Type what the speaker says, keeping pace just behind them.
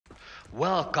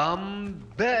Welcome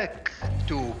back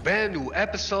to a brand new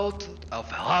episode of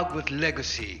Hogwarts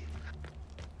Legacy.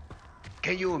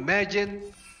 Can you imagine?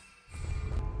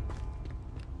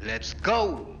 Let's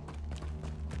go!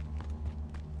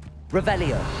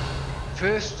 Revelio.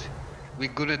 First, we're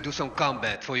gonna do some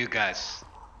combat for you guys.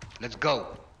 Let's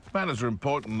go. Manners are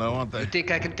important though, aren't they? You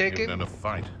think I can take it? Even in a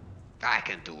fight. I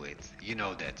can do it. You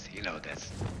know that. You know that.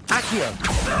 Accio.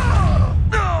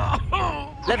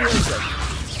 Levioso.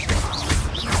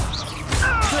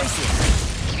 Glacius.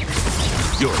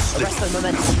 You're asleep. Arresto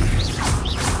momentum.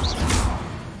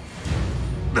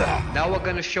 Now we're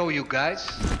gonna show you guys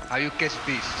how you catch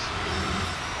beasts.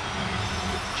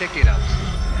 Check it out.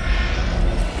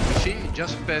 You see,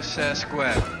 just press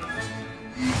square.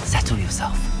 Settle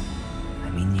yourself. I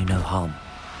mean you no harm.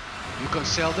 You can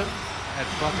sell them at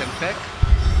front and back,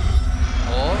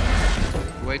 or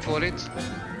wait for it.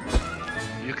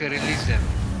 You can release them.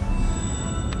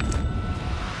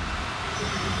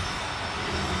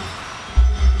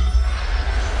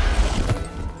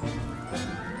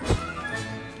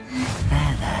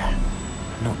 There.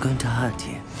 Not going to hurt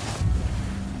you.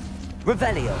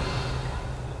 Revelio.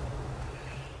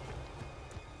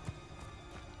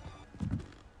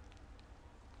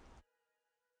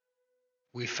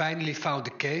 We finally found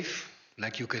the cave,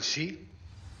 like you can see.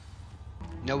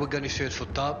 Now we're gonna search for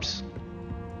Tobbs.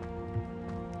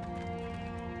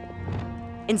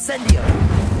 Incendio.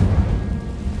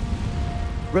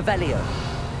 Revelio.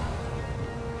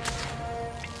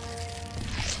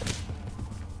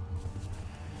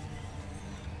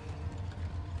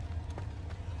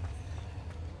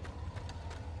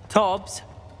 Tobbs?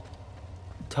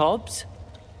 Tobbs?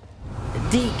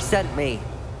 Deke sent me.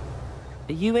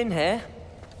 Are you in here?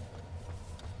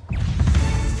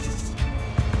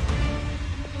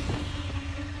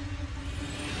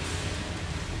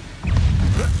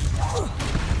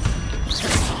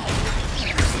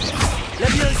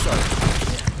 Levioso!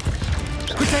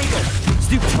 Potato!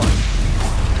 Stupefy!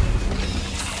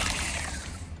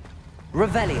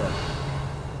 Revelio!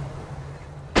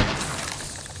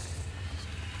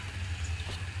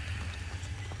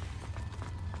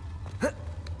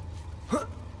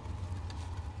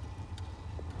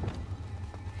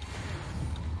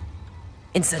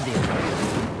 Incendio!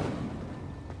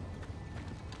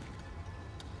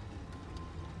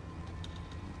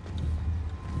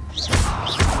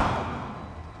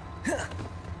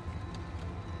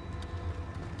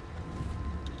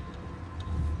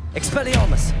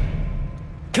 Expelliarmus!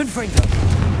 Confringo!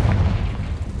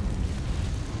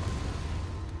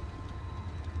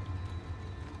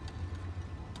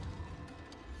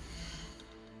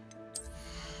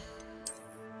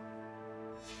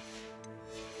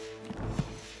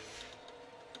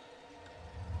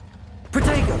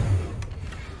 Protego!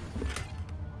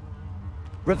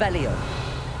 Revelio!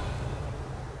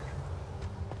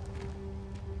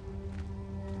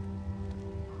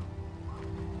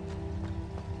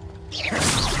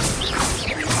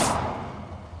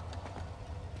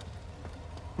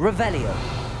 Revelio.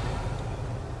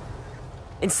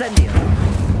 Incendio.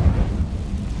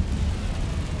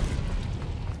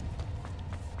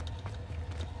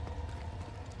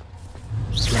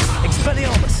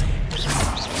 Expelliarmus.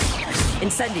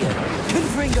 Incendio.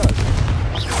 Confringo.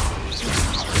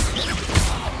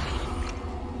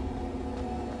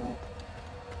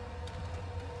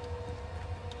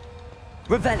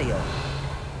 Revelio.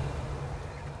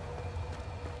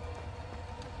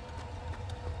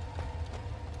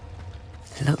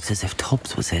 It looks as if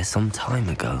Tobbs was here some time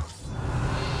ago.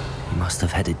 He must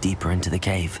have headed deeper into the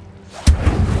cave.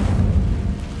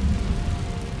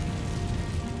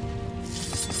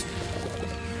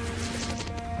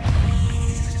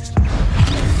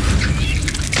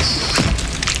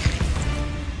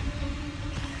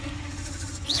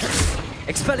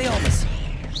 Expelliarmus!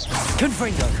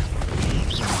 Confringo!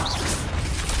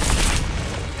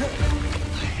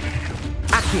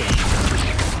 Accio!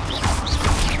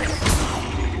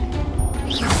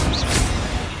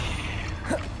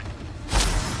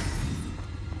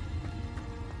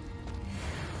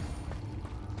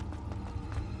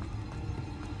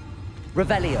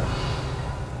 Revelio.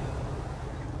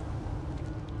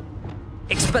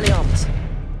 Expelliarmus.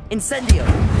 Incendio.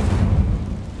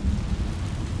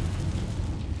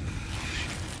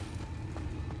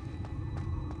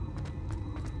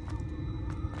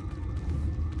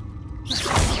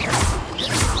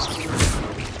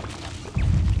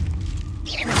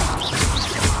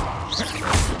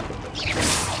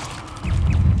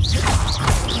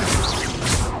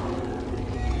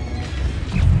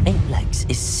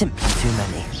 Is simply too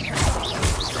many.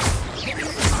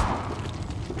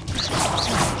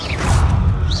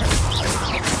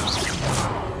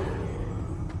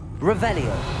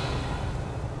 Revelio.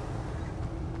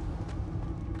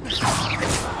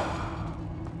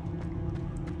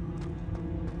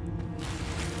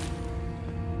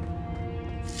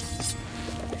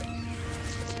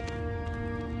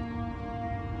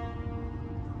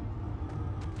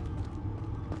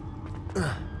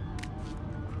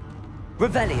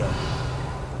 Revelio.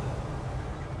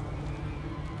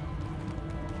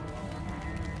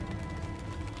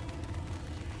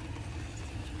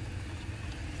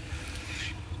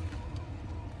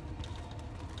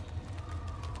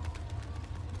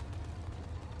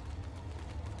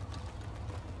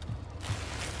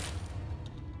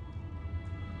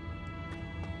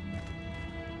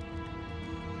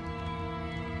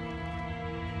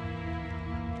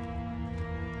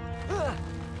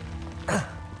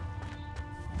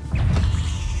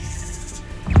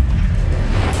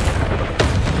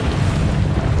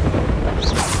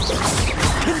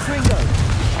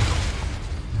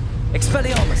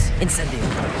 Expelliarmus, Incendio.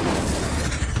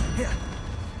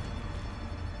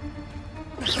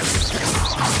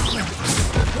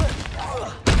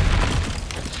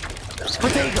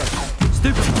 Protego,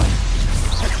 Stupefy.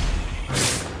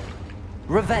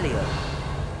 Revelio.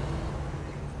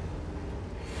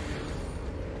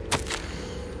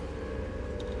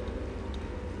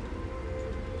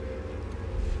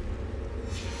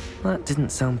 That didn't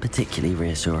sound particularly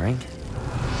reassuring.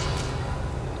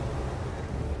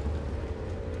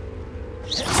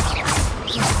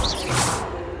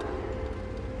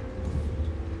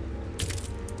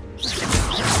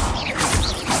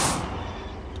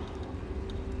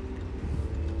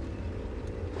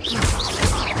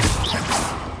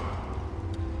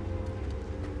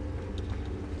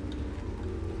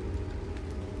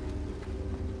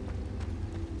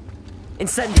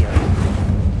 Incendio.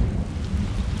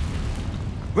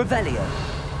 Revelio.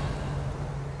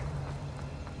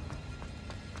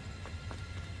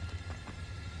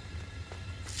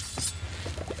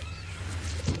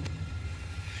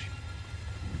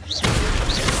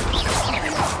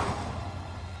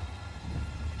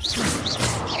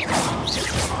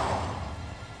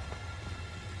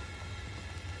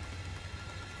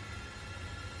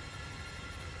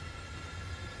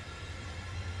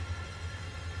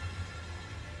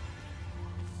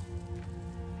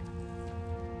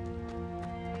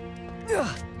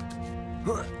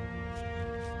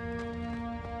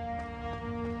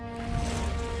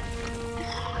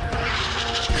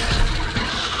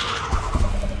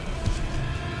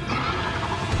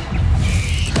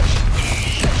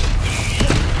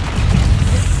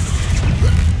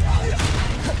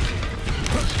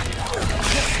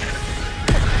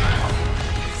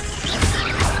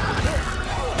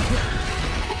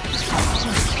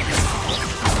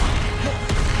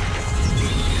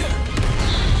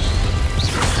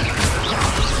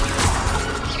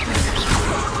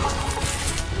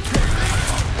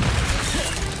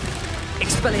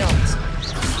 Expelliarmus.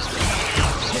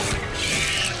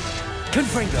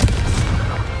 Confringo.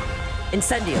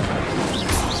 Incendio.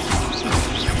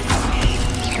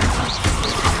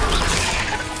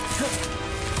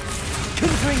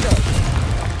 Confringo.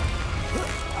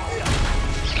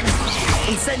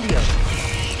 Incendio.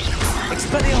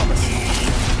 Expelliarmus.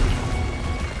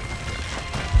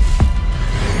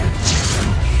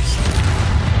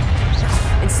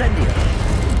 Incendio.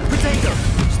 Potato.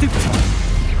 Stupefy.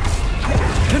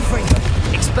 Confringo.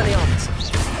 Expelliarmus.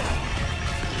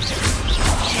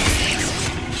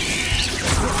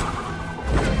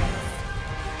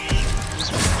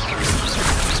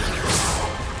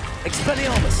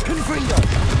 Expelliarmus. Confringo.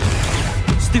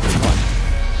 Stupefy.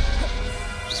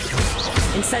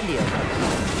 Incendio.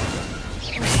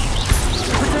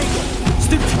 Potato.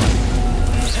 Stupefy.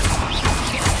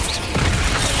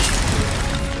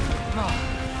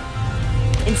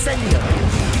 Incendio.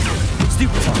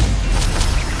 Stupefy.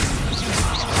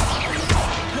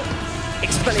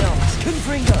 Expelliarmus.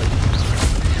 Confringo.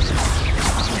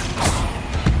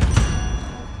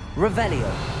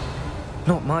 Revelio.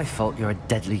 Not my fault you're a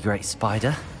deadly great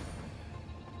spider.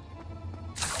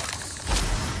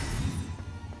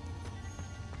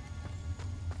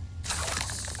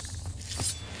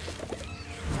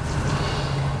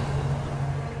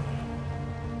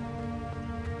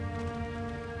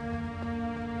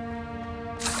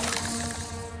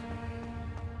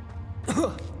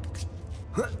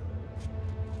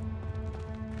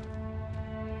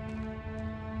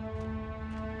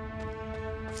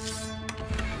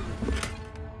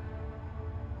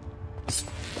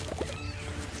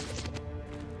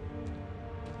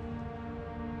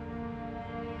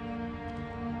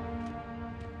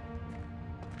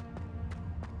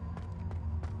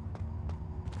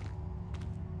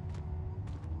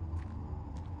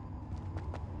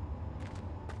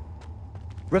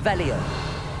 Revelio.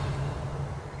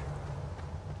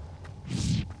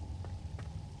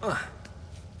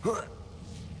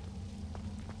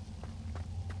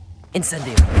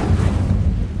 Incendio.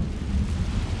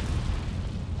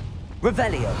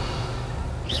 Revelio.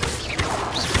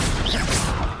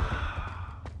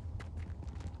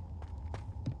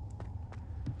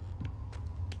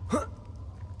 Oh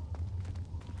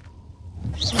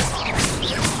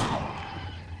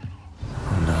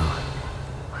no.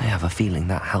 I have a feeling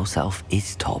that house elf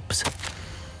is Tobbs.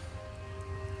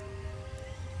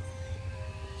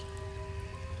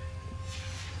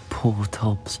 Poor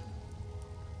Tobbs.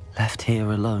 Left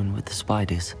here alone with the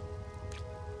spiders.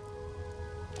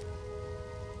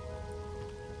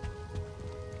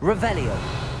 Revelio.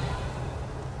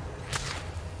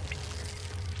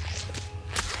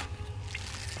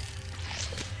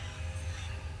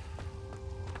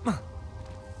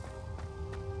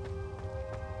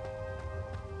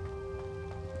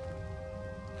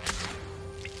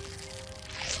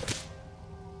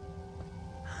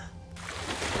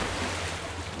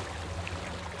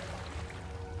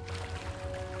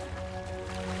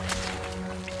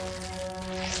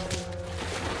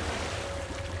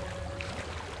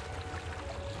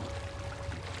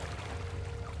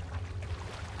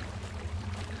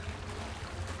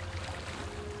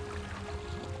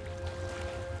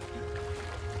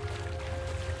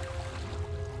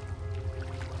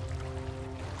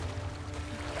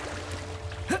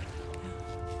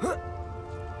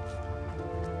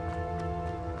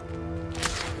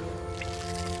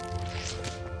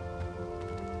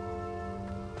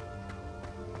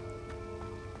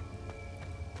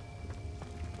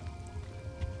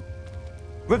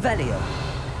 Revelio.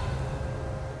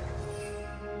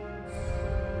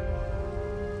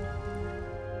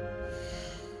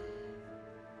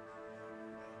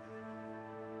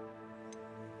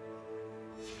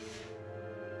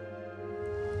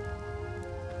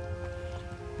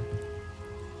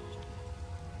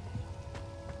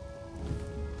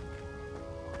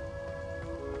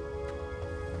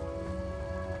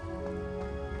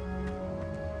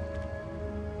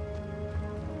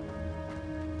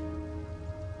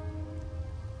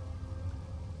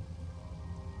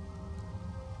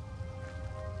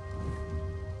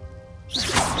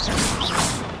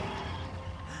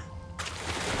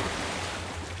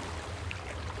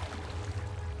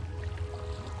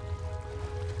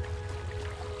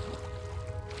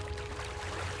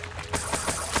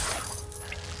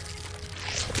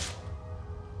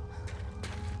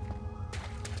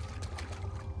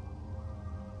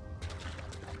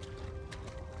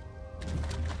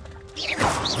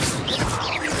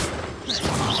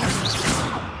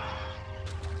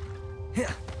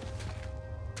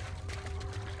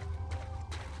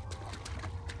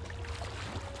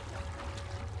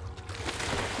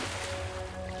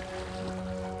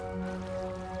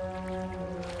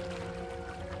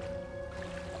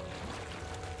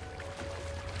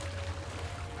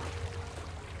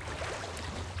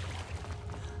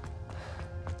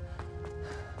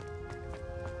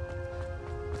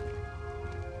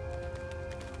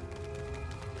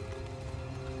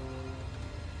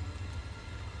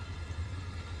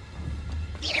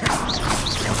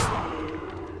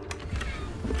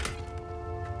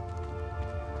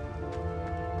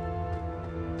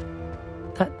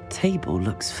 That table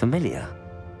looks familiar.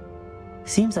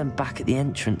 Seems I'm back at the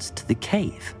entrance to the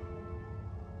cave.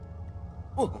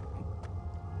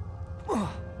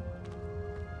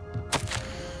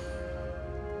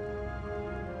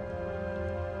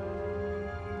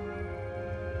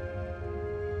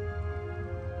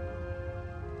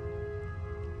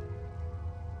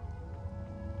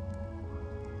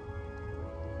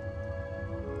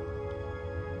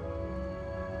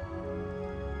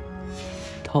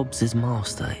 Tobbs'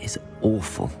 master is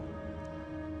awful.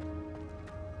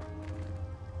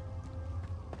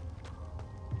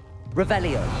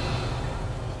 Revelio.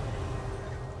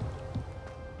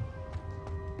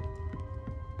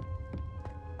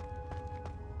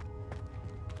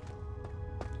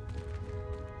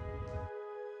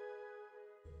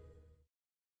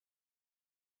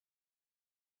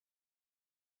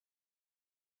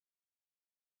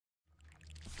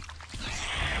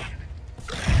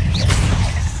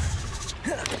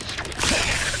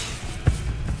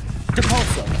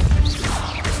 Depulso.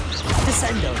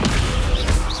 Descendo.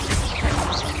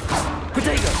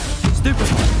 Protego.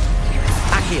 Stupefy.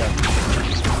 Accio.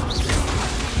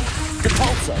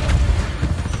 Depulso.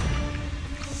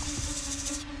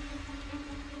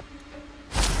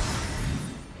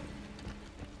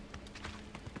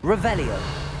 Revelio.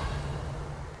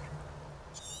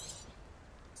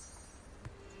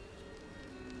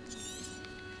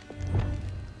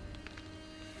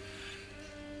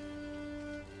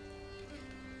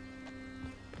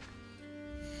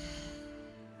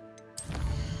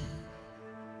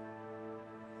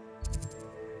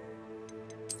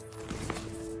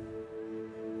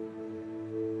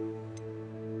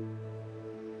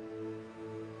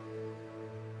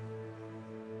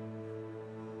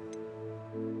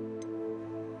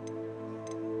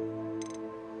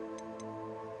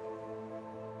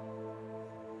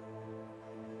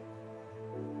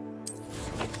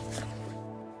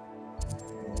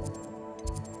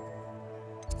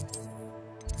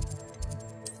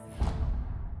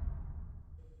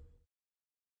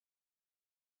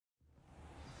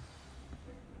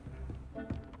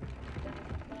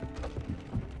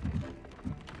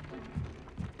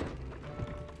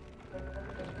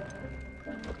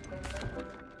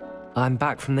 I'm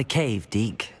back from the cave,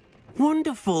 Deke.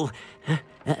 Wonderful.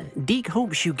 Deke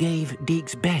hopes you gave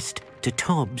Deke's best to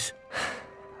Tobbs.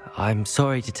 I'm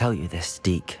sorry to tell you this,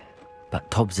 Deke,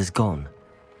 but Tobbs is gone.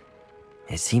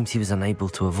 It seems he was unable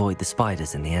to avoid the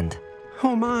spiders in the end.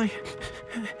 Oh my.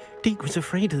 Deke was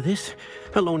afraid of this,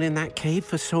 alone in that cave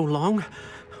for so long.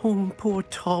 Oh, poor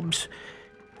Tobbs.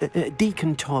 Deke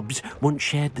and Tobbs once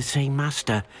shared the same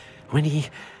master. When he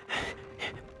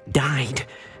died,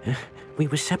 we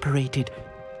were separated.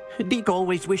 Deke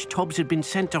always wished Tobbs had been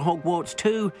sent to Hogwarts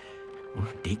too.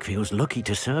 Deke feels lucky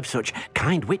to serve such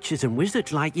kind witches and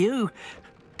wizards like you.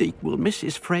 Deke will miss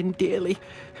his friend dearly,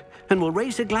 and will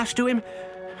raise a glass to him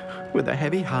with a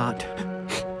heavy heart.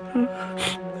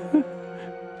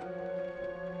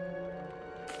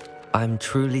 I'm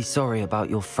truly sorry about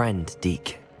your friend,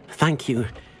 Deke. Thank you.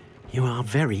 You are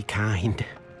very kind.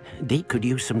 Deke could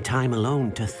use some time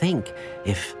alone to think,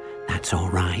 if that's all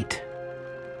right.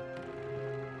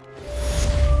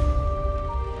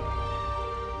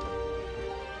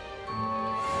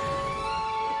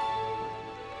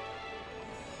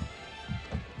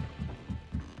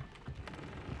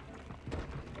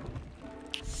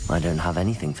 I don't have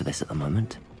anything for this at the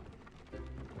moment.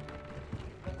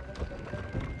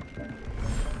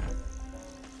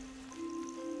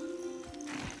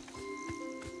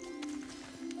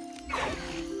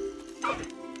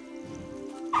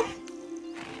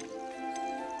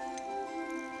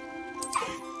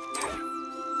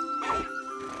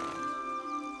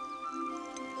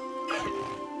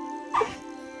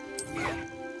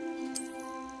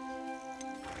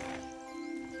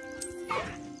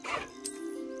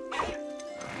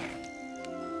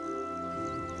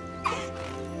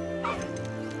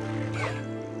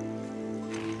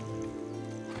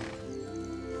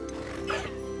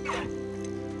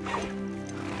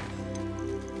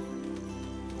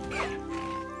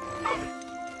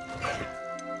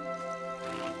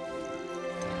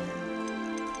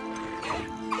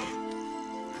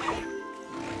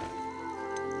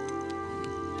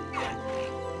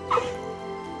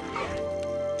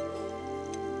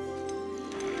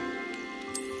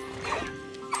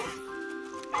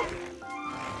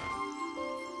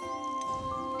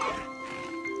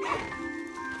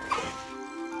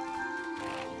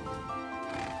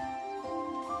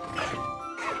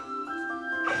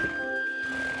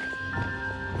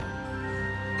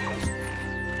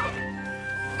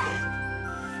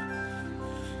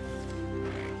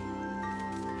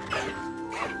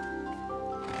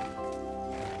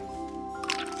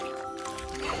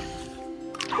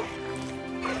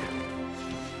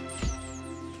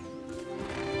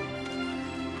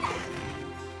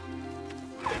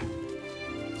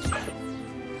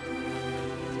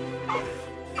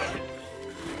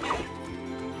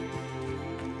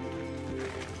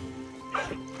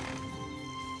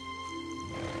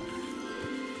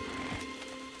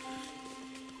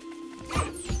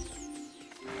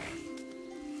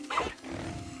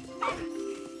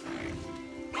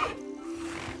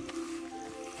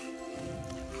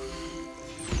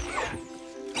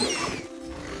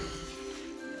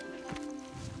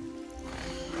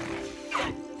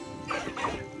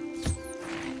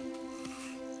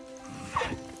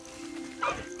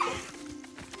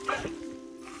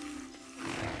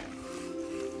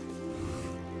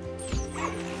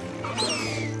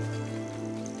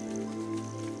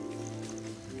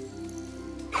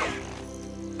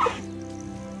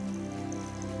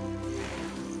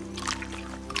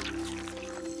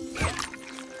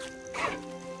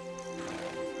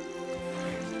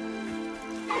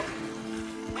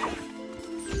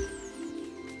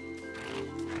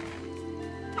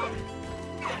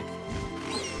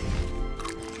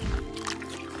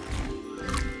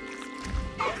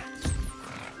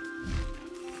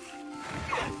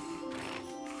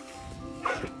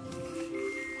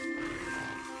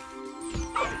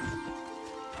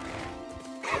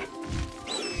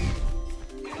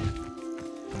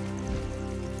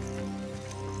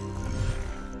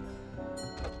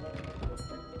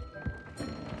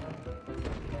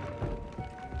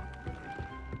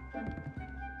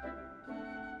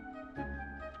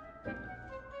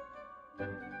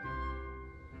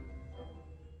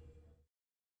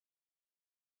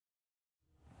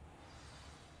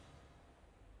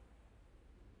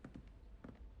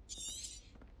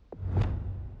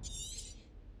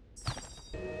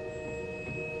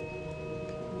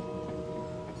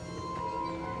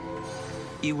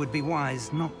 You would be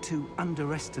wise not to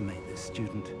underestimate this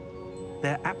student.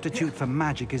 Their aptitude for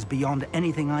magic is beyond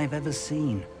anything I've ever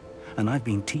seen, and I've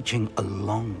been teaching a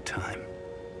long time.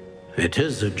 It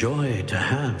is a joy to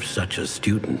have such a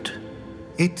student.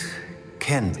 It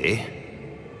can be.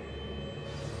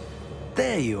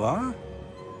 There you are.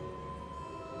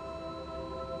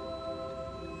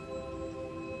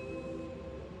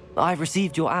 I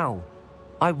received your owl.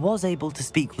 I was able to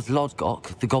speak with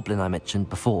Lodgok, the goblin I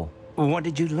mentioned before. What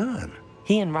did you learn?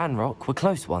 He and Ranrok were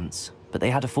close once, but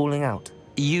they had a falling out.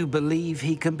 You believe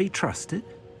he can be trusted?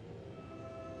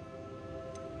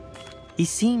 He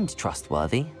seemed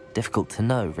trustworthy. Difficult to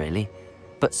know, really.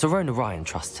 But Sirona Ryan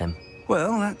trusts him.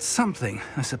 Well, that's something,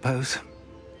 I suppose.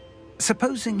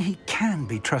 Supposing he can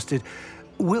be trusted,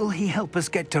 will he help us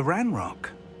get to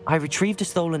Ranrok? I retrieved a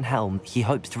stolen helm he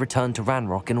hopes to return to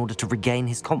Ranrok in order to regain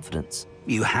his confidence.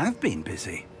 You have been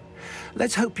busy.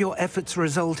 Let's hope your efforts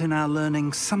result in our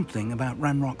learning something about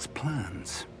Ranrock's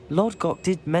plans. Lodgok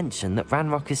did mention that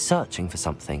Ranrok is searching for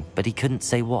something, but he couldn't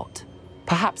say what.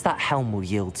 Perhaps that helm will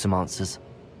yield some answers.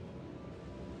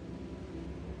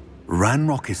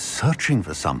 Ranrok is searching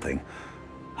for something.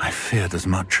 I feared as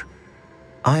much.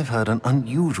 I've heard an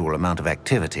unusual amount of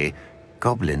activity,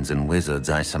 goblins and wizards,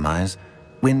 I surmise,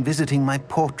 when visiting my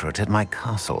portrait at my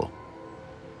castle.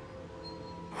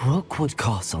 Rookwood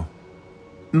Castle?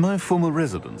 My former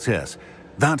residence, yes.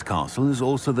 That castle is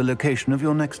also the location of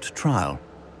your next trial.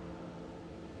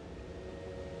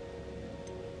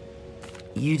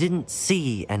 You didn't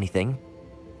see anything?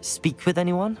 Speak with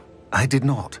anyone? I did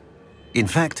not. In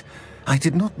fact, I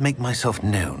did not make myself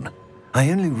known. I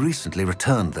only recently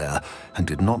returned there and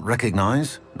did not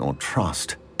recognize nor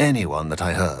trust anyone that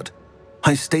I heard.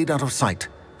 I stayed out of sight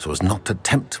so as not to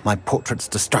tempt my portrait's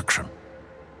destruction.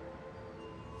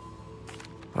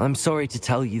 I'm sorry to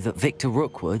tell you that Victor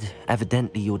Rookwood,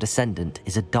 evidently your descendant,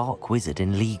 is a dark wizard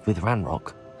in league with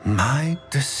Ranrok. My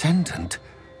descendant?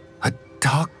 A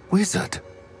dark wizard?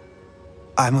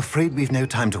 I'm afraid we've no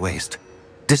time to waste.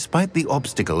 Despite the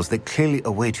obstacles that clearly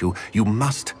await you, you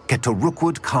must get to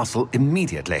Rookwood Castle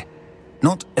immediately.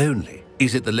 Not only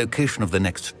is it the location of the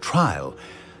next trial,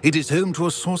 it is home to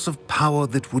a source of power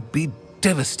that would be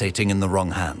devastating in the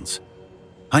wrong hands.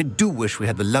 I do wish we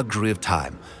had the luxury of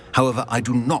time. However, I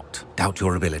do not doubt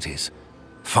your abilities.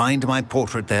 Find my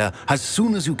portrait there as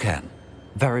soon as you can.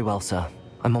 Very well, sir.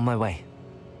 I'm on my way.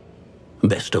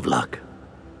 Best of luck.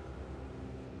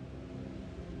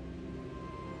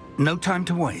 No time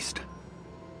to waste.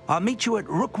 I'll meet you at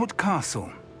Rookwood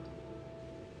Castle.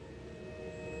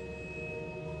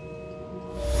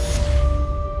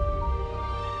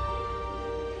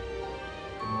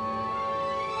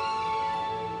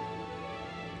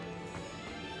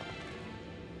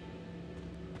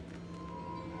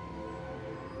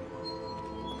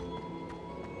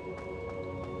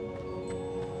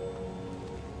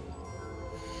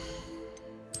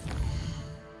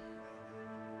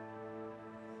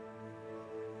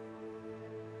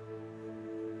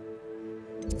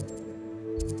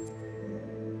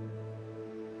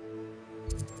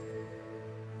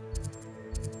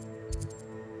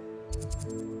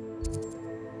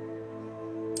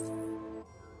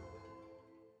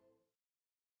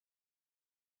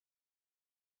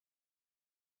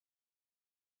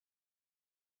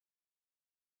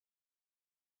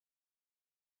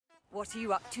 What are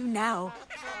you up to now?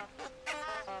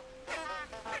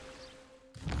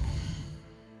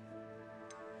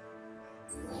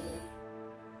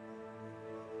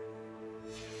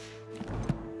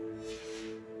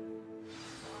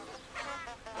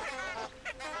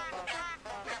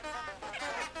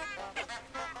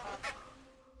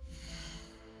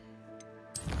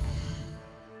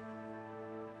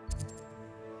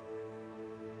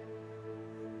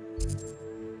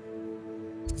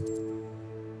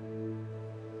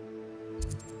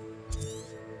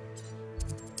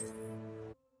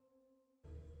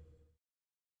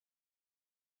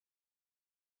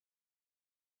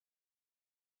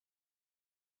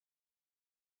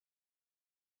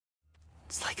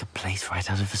 It's like a place right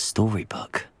out of a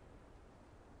storybook.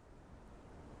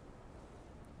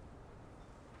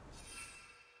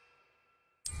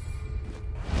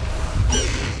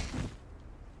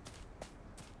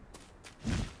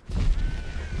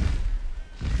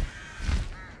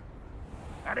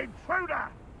 An intruder!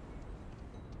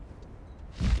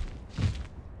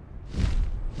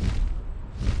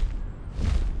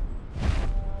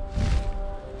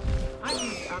 I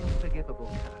use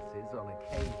unforgivable curses on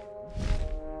occasion.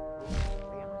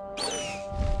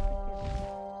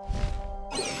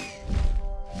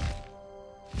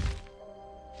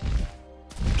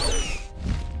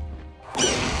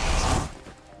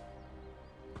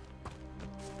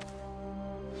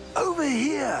 Over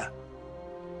here!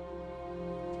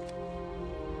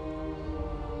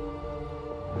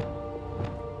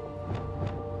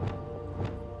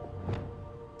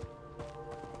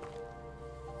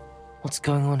 What's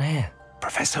going on here?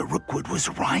 Professor Rookwood was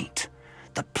right.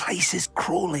 The place is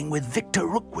crawling with Victor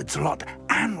Rookwood's lot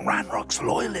and Ranrok's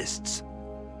loyalists.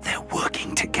 They're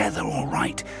working together, all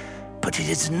right, but it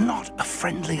is not a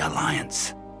friendly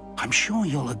alliance. I'm sure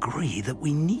you'll agree that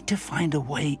we need to find a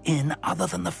way in other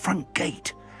than the front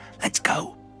gate. Let's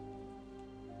go.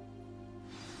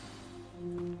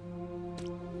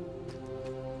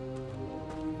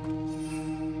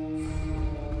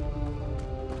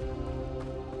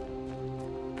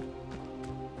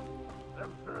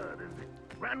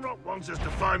 Ranrok wants us to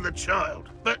find the child,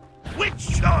 but which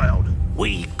child?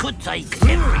 We could take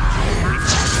every child we've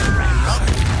got in Ranrok.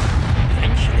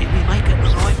 Eventually we make it the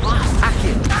right one.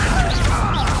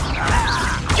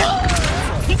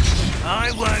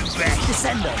 I won't bet.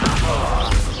 Descender.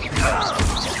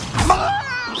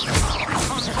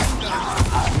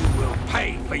 You will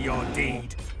pay for your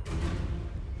deed.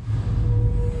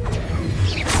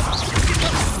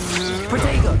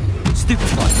 Protego.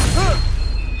 Stupefy.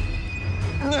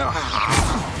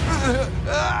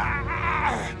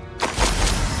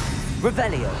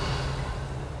 Revelio.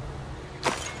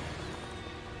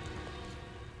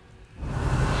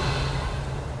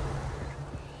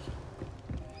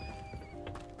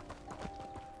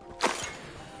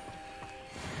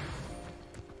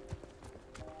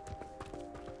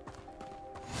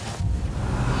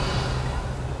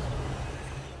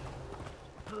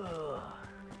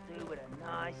 Do with a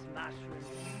nice mushroom.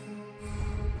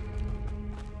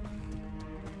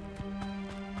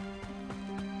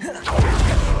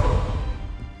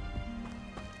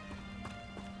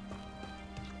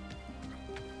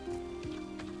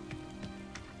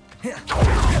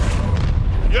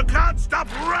 You can't stop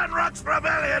Ranrok's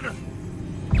rebellion!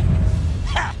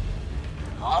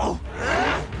 Oh!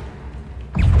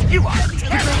 You are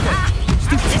terrible!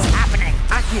 What is happening?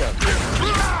 Accio!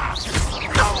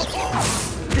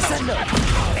 Descendo!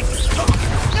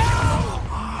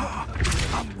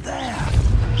 Up there.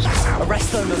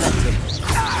 Arresto momentum.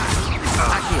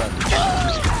 Accio!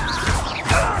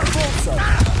 Forza!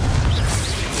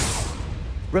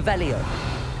 Revelio!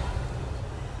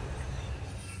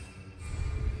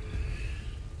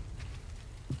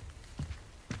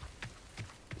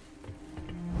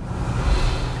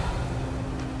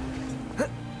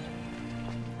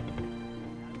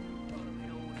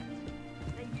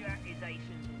 Leave your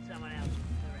accusations in someone else's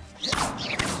direction.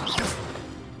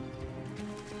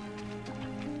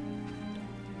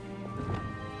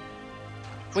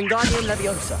 Wingardium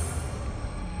Leviosa.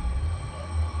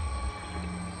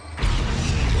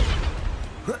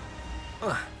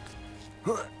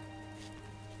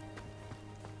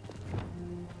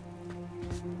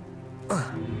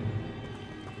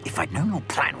 If I'd known your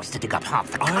plan was to dig up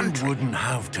half the country... I wouldn't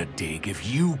have to dig if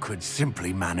you could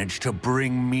simply manage to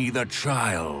bring me the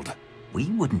child. We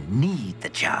wouldn't need the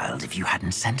child if you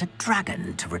hadn't sent a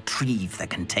dragon to retrieve the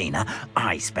container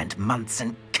I spent months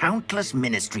and countless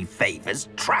ministry favors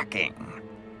tracking.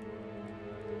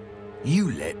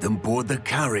 You let them board the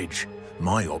carriage.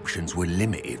 My options were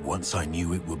limited once I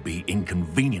knew it would be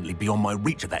inconveniently beyond my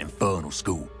reach at that infernal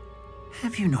school.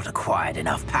 Have you not acquired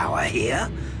enough power here?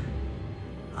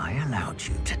 I allowed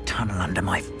you to tunnel under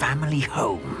my family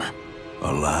home.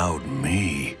 Allowed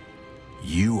me?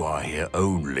 You are here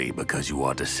only because you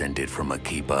are descended from a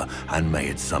keeper and may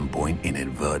at some point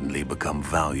inadvertently become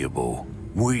valuable.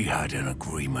 We had an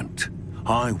agreement.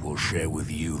 I will share with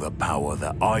you the power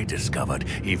that I discovered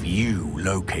if you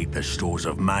locate the stores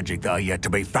of magic that are yet to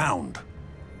be found.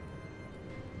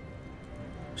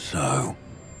 So,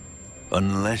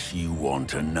 unless you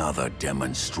want another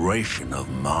demonstration of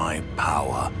my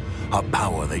power, a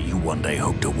power that you one day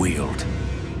hope to wield,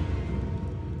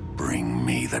 bring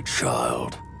me the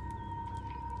child.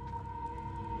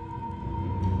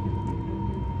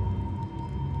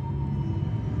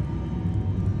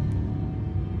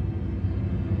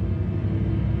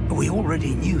 We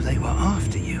already knew they were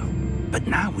after you, but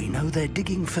now we know they're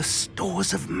digging for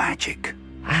stores of magic.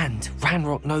 And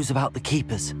Ranrok knows about the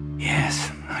Keepers. Yes,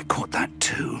 I caught that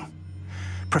too.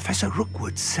 Professor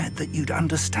Rookwood said that you'd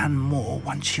understand more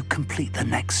once you complete the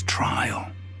next trial.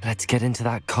 Let's get into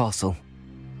that castle.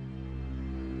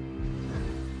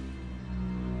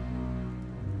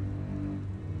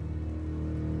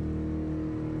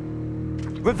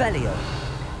 Revelio.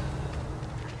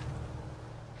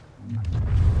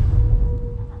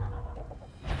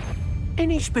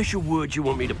 Any special words you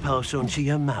want me to pass on to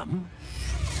your mum?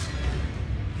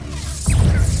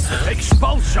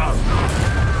 Expulso!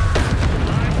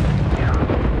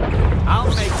 I'll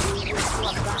make you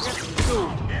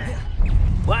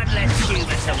one less human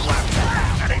to worry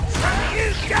about. And it's from you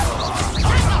go!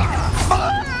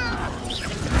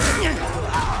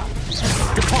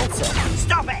 Depulso.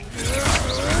 Stop it!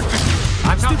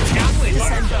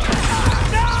 Descendo.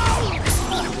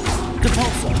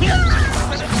 Depulso.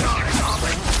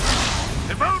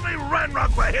 If only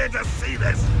Ranrok were here to see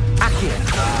this! Accio.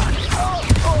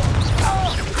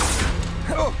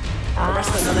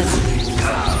 Arrest the momentum.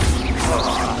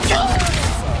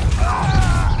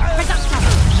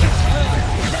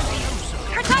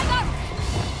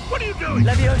 What are you doing?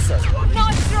 Levioso.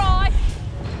 Nice try!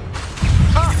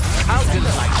 How did I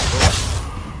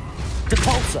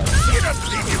Depulso. You don't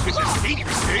think you can defeat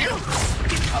me, do you?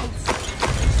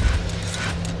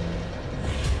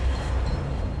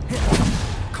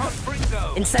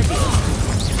 Incendio.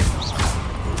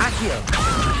 Accio.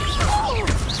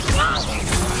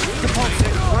 Depulso.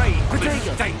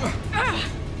 Protego.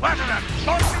 What an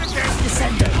unfortunate game!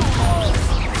 Descendo.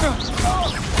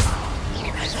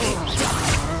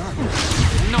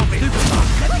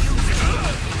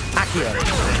 Accio.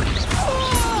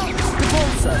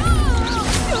 Depulso.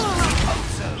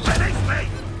 Finish me!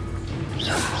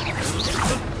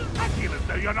 I feel as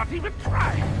though you're not even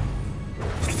trying.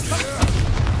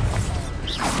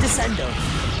 Descendo.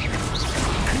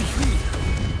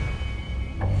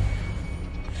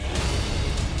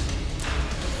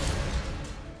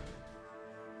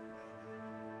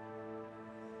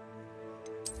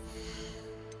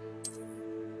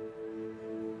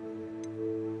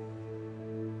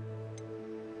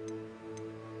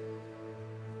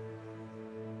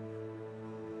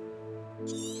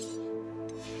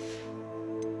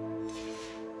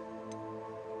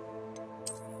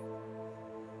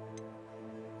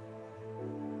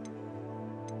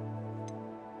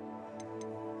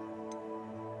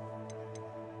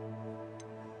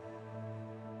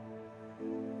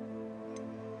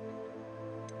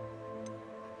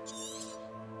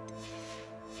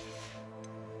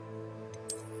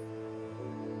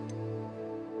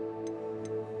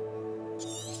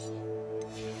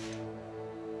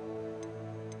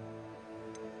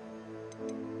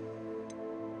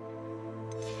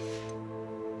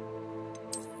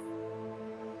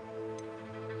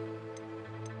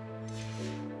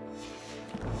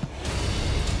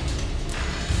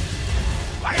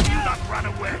 Why have you not run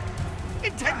away?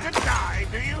 Intend to die,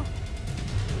 do you?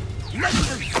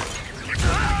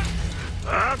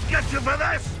 I'll get you for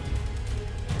this!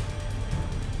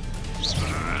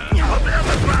 I'll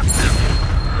never drop you!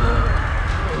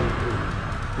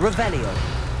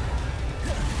 Revelio.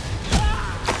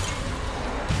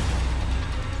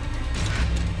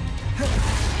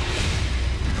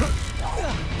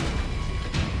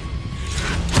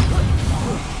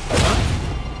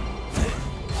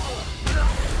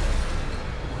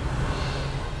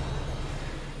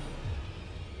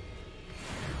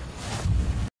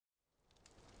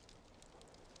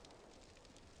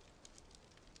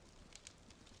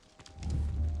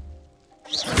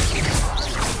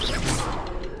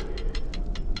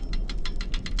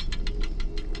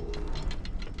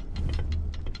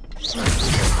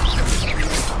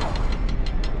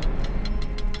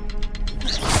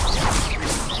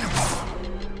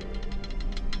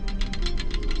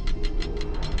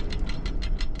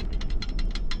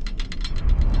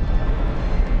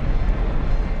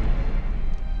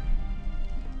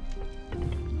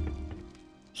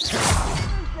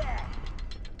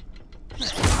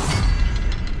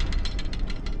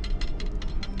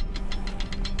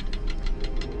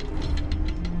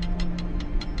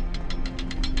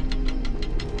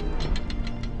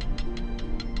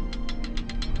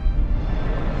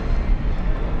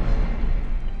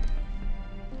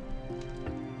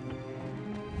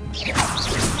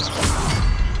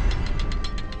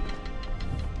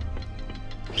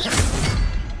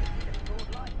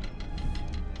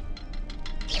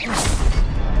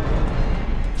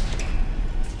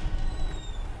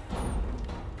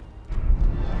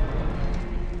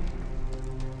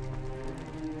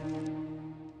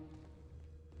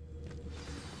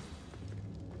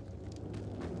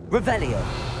 Revelio.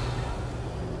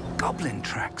 Goblin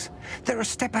tracks. They're a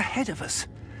step ahead of us.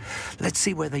 Let's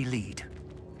see where they lead.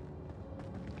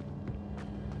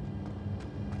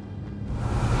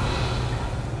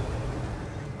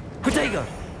 Protego.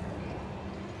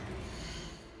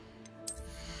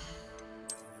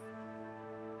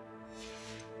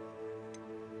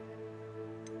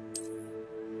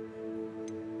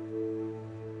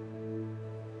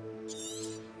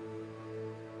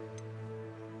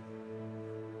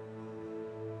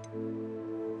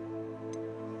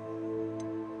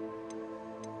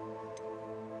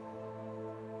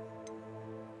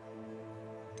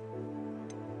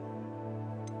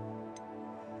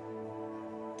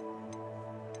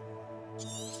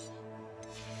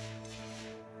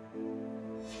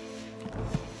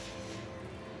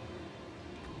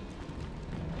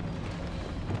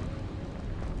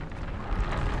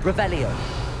 Revelio.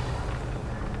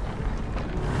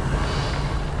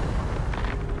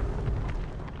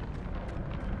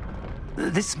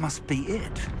 This must be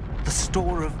it. The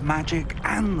store of magic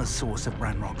and the source of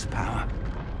Ranrok's power.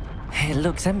 It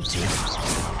looks empty.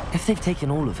 If they've taken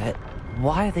all of it,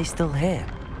 why are they still here?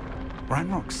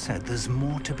 Ranrok said there's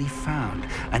more to be found,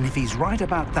 and if he's right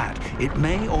about that, it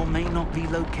may or may not be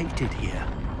located here.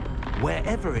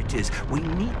 Wherever it is, we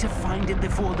need to find it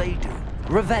before they do.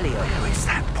 Revelio. Where is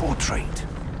that portrait?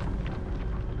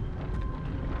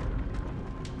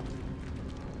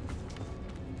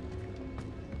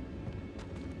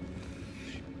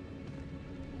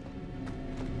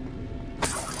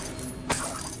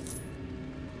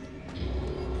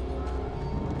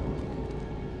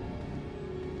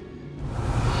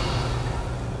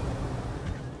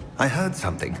 I heard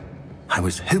something. I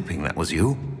was hoping that was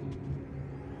you.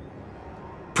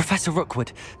 Professor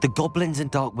Rookwood, the goblins and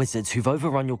dark wizards who've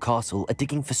overrun your castle are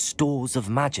digging for stores of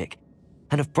magic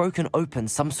and have broken open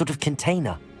some sort of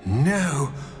container.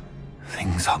 No.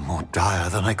 Things are more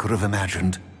dire than I could have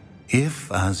imagined.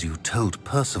 If, as you told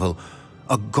Percival,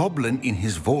 a goblin in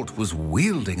his vault was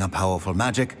wielding a powerful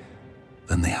magic,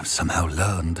 then they have somehow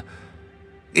learned.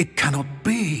 It cannot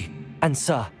be. And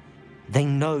sir, they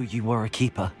know you were a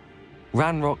keeper.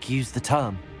 Ranrok used the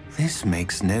term. This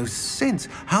makes no sense.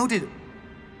 How did...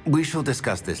 We shall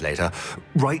discuss this later.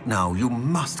 Right now, you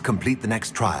must complete the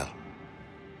next trial.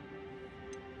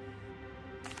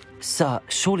 Sir,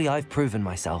 surely I've proven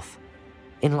myself.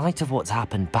 In light of what's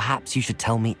happened, perhaps you should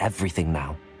tell me everything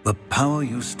now. The power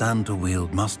you stand to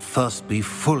wield must first be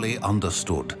fully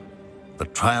understood. The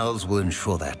trials will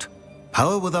ensure that.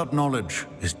 Power without knowledge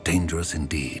is dangerous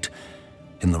indeed.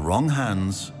 In the wrong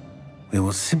hands, we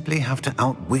will simply have to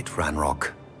outwit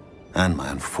Ranrok and my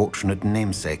unfortunate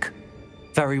namesake.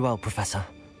 Very well, Professor.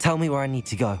 Tell me where I need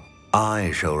to go.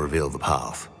 I shall reveal the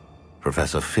path.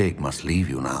 Professor Fig must leave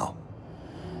you now.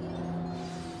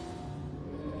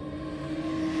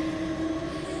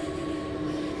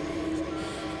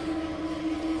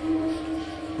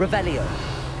 Revelio.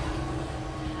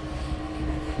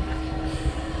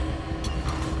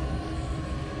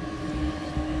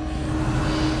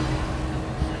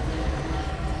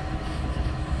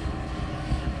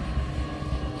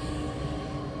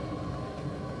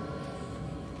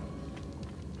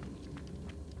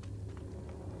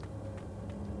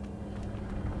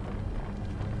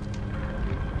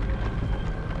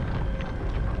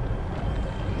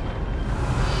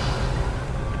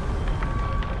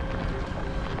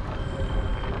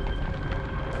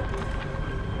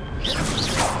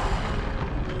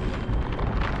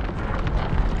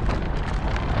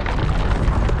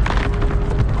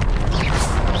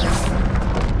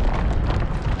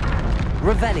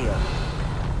 Revelio.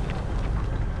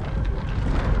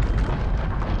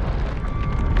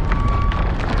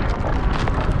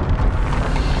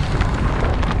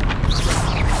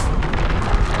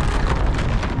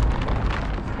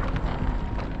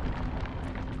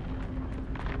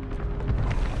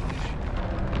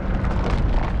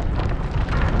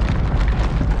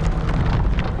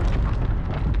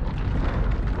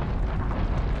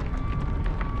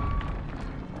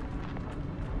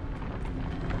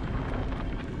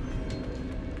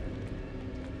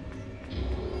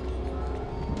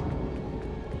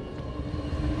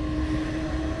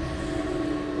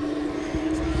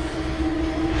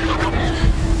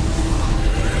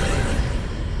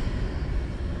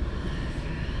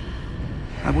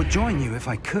 I would join you if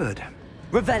I could.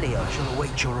 Revelio. I shall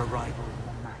await your arrival.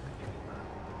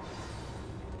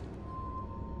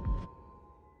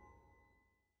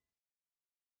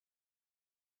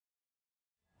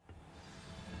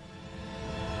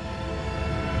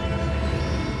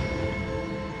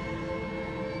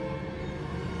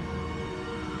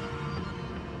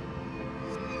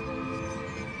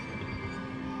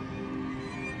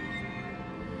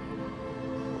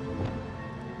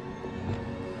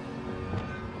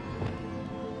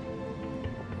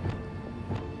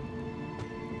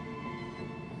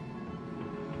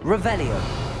 Revelio.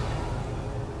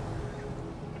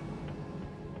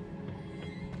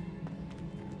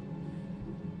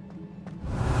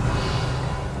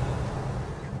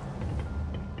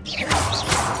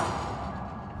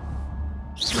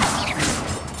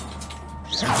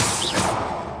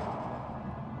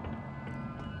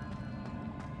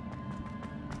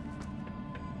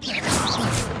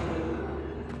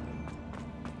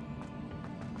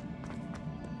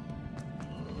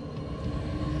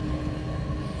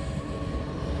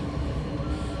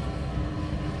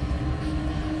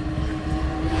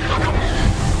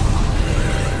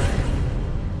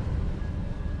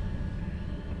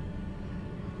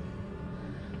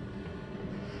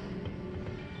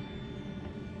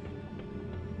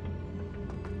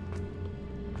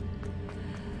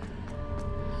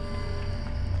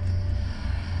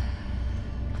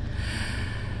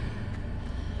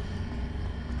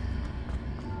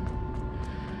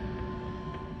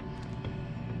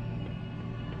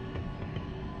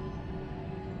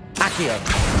 Accio.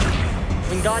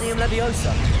 Wingardium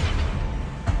Leviosa.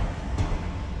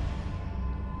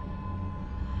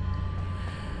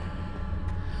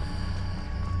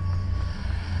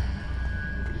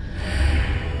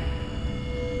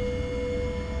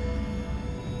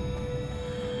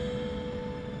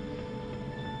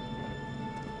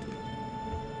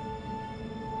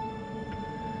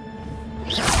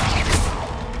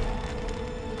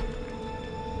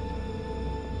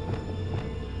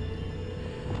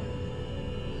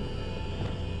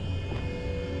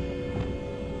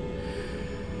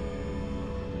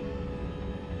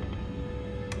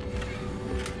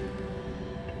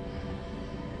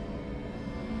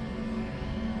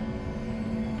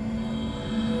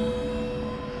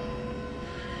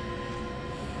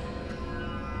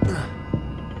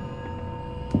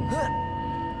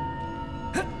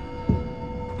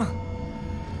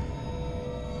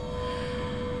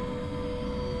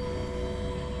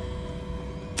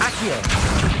 Accio.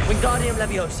 Wingardium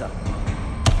Leviosa.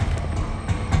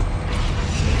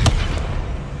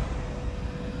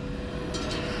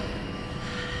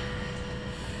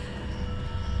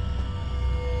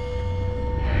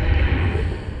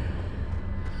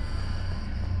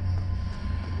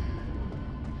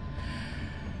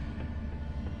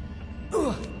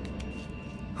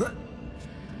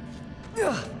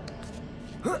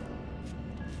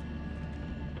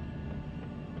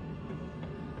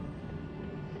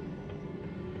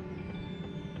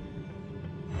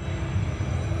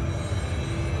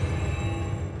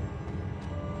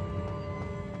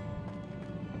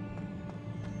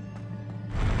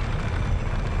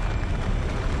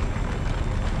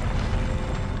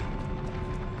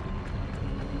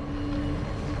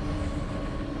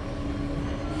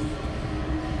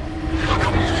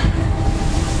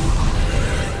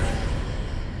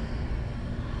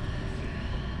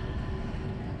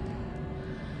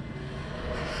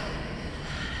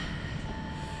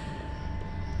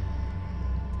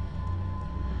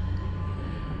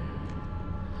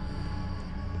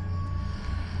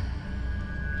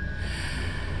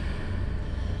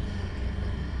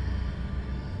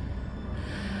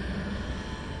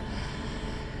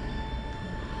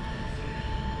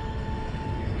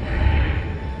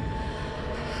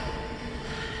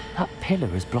 That pillar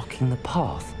is blocking the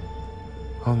path.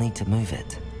 I'll need to move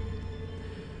it.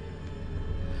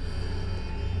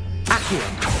 Accio.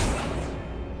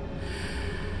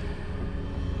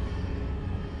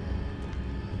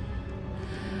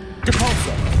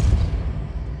 Depulso.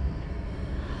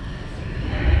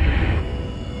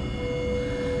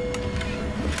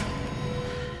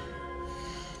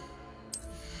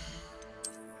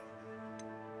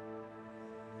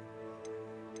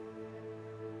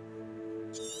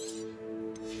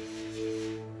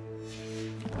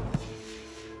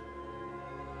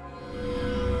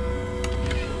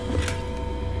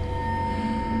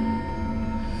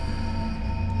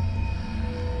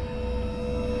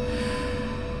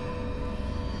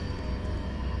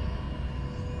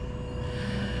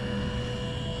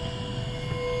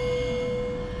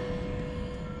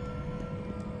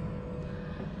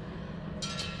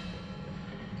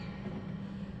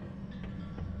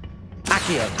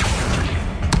 Accio.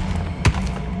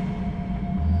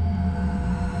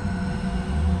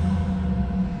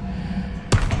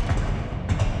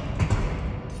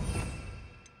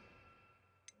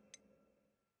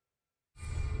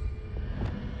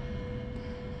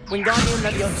 Wingardium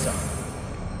Leviosa.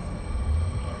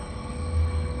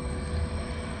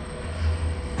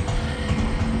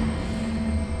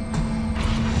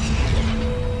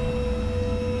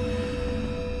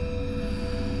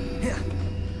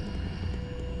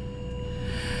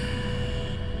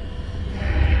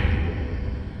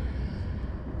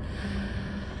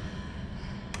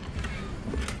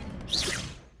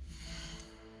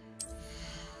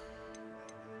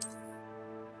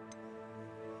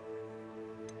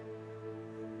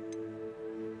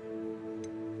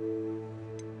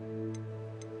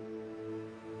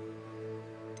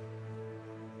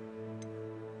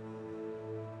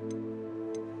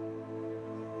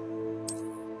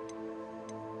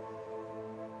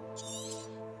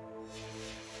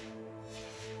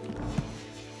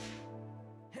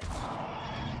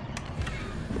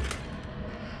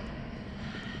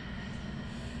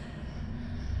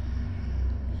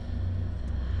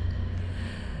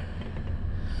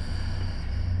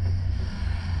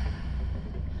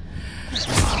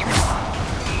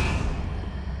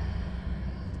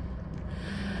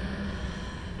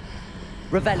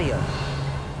 Revelio.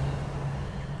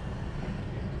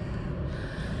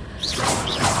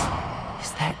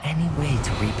 Is there any way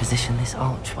to reposition this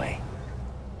archway?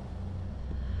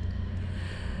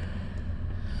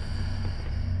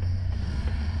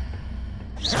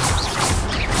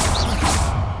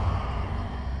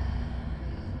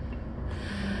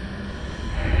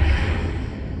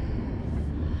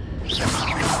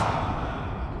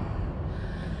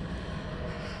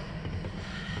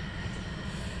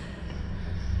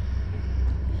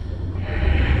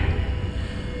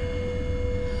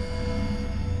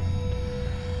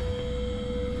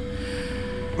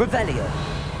 Revelio.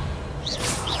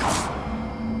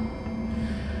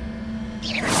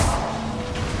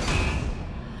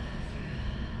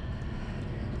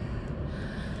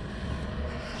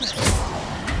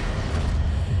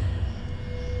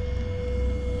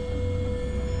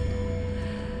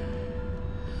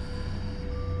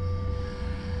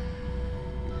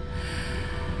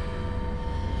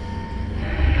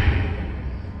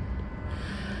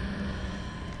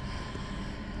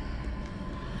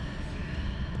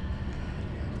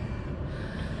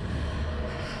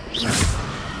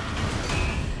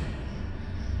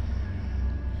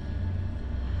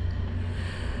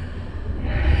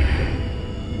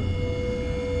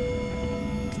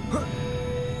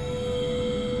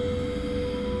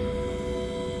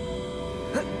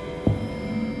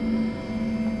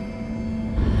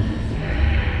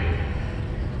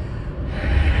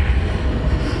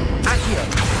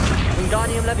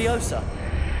 Leviosa.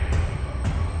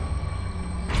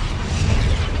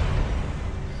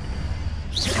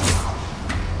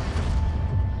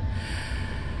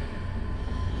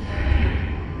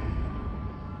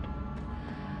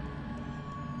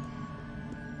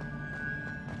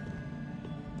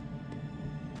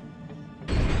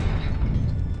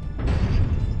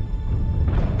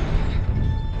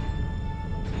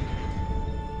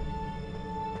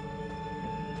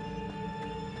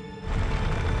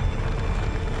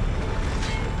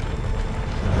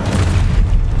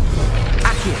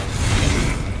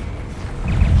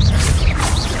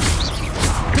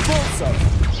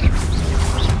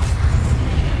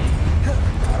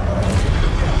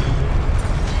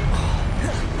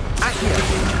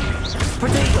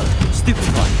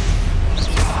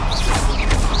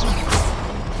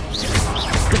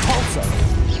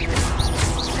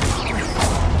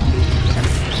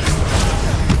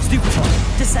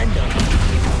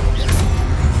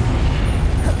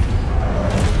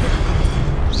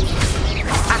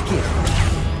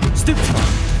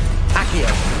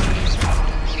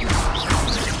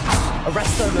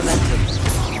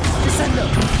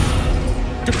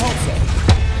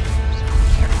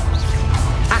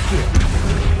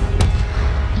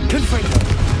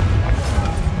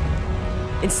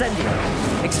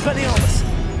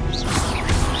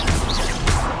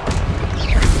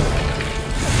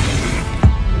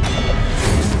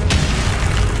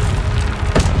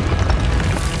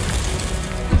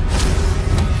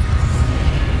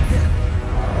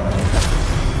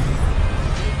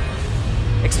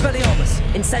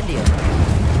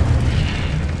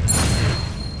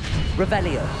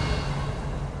 Revelio.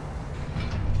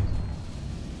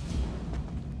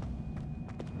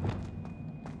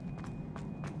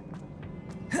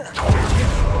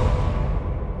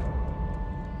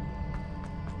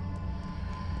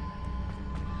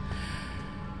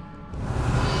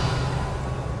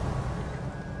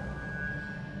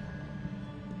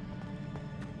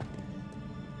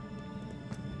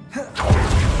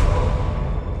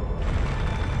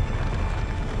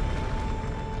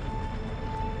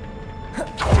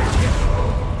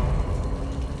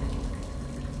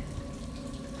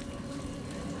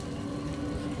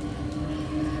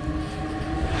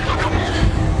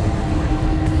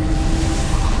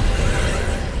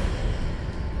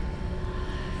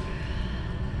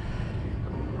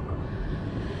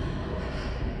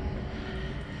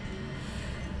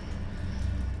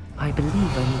 I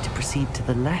believe I need to proceed to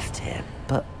the left here,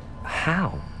 but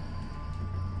how?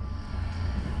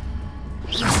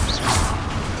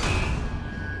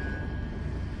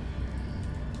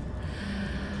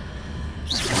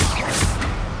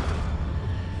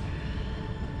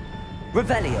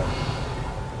 Revelio.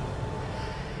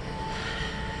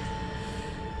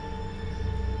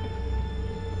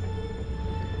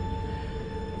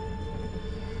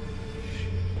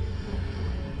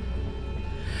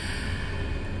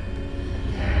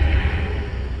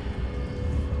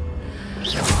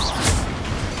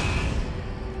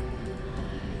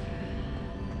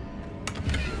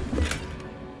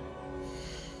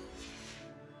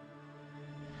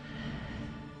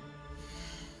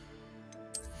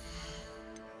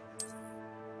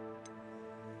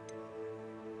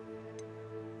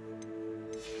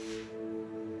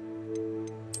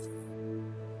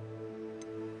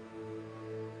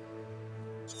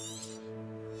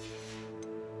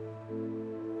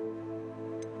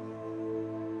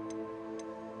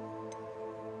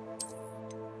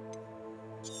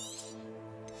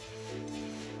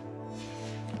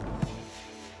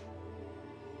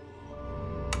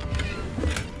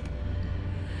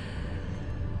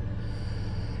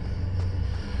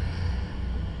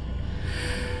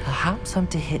 Perhaps I'm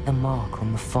to hit the mark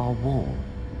on the far wall.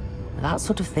 That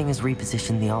sort of thing has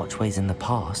repositioned the archways in the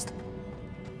past.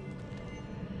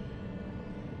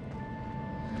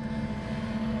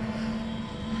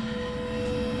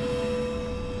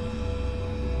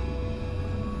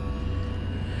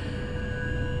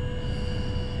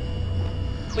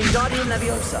 Wingardium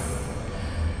Leviosa.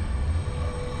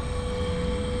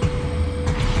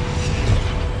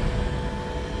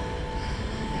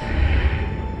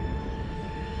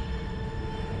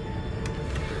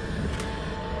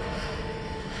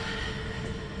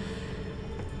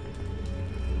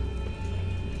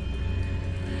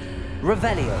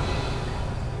 Revelio.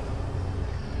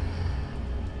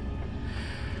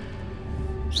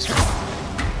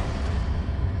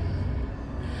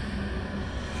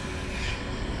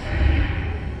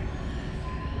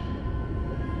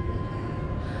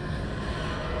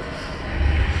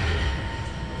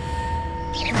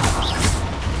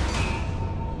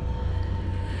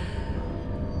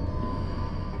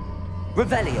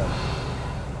 Revelio.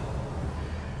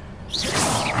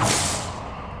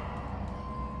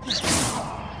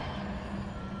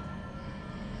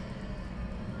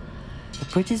 The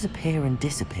bridges appear and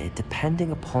disappear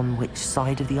depending upon which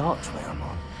side of the archway I'm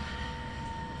on.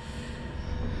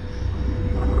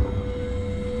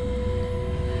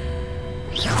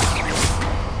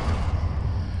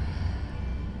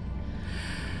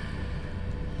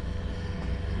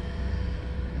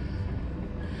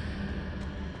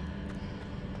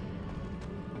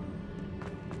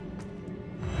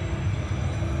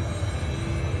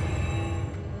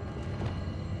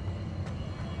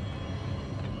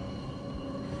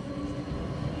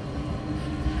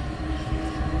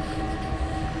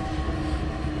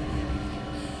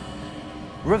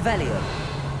 Revelio.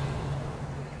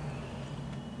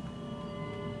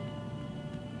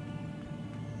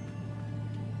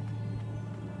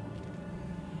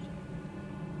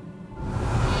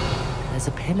 There's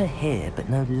a pillar here, but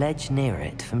no ledge near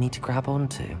it for me to grab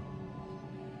onto.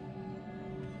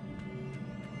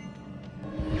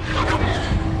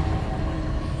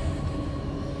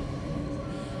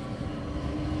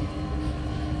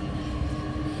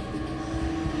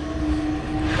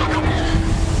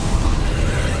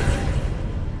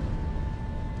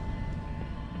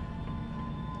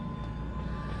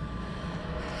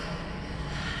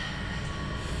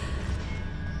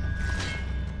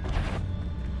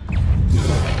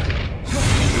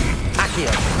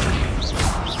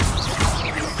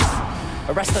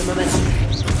 Arresto momentum.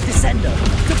 Descendo.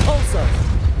 Depulso.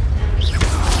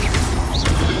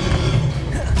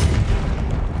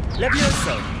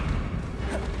 Levioso.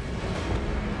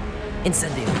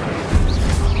 Incendio.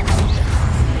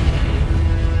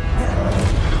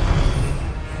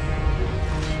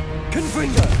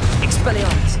 Confringo.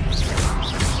 Expelliarmus.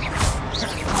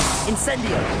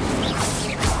 Incendio.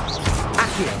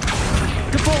 Accio.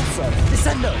 Depulso.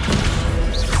 Descendo.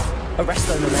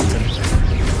 Arresto momentum.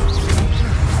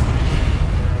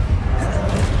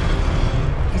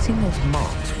 Hitting those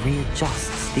marks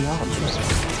readjusts the archways.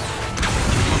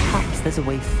 Perhaps there's a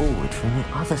way forward from the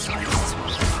other side of this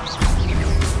one.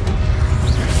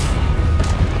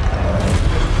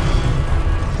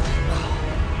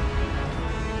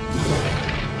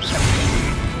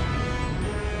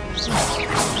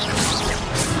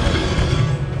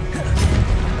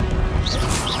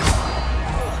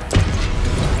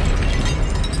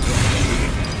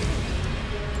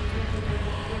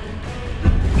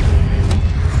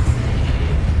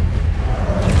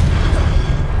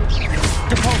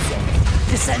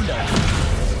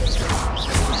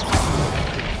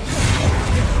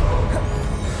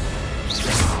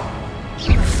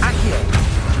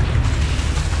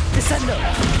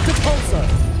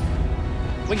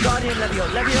 Wingardium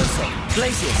Levioso.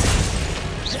 Glacius.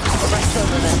 Arresto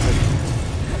momentum.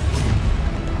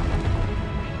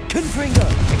 Confringo.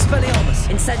 Expelliarmus.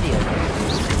 Incendio.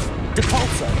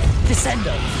 Depulso.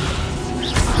 Descendo.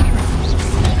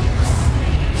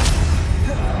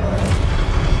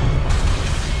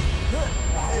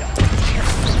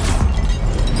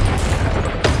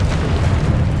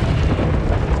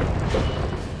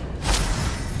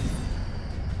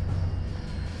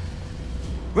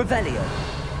 Revelio.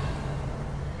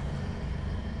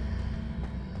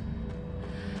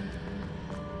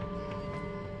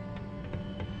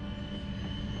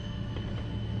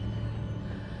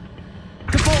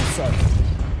 Depulso.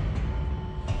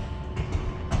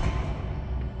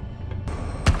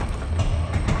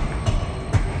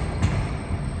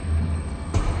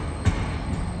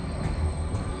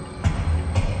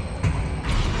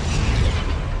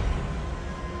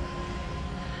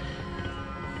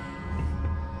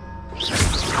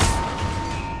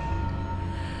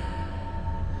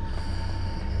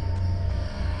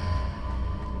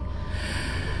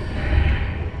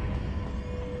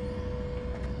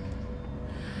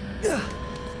 Ugh.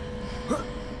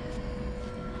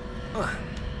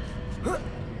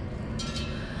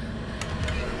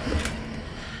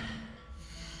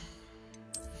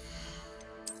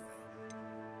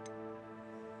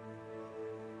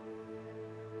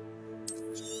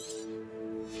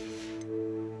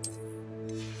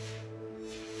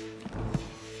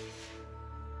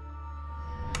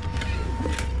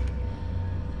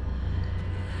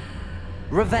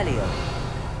 Revelio.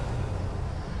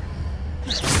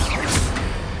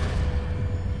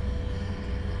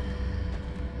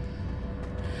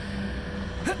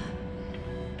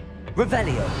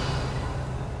 Revelio.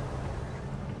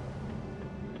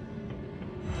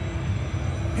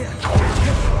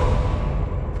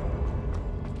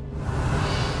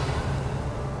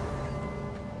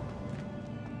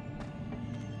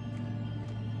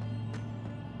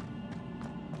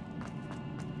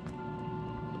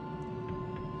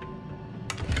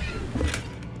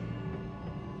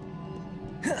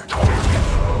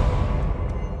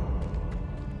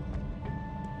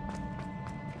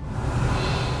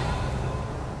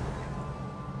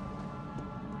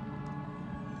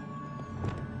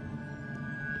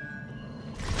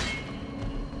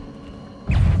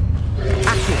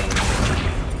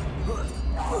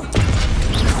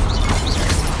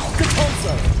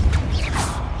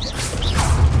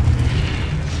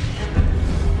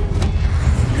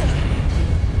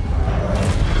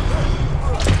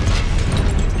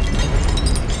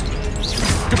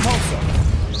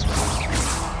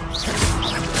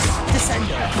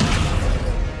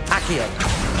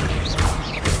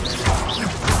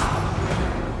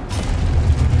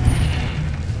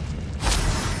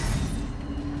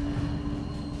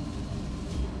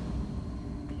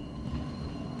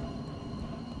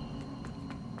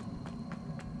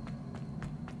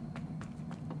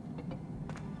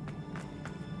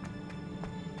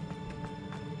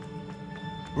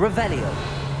 Revelio.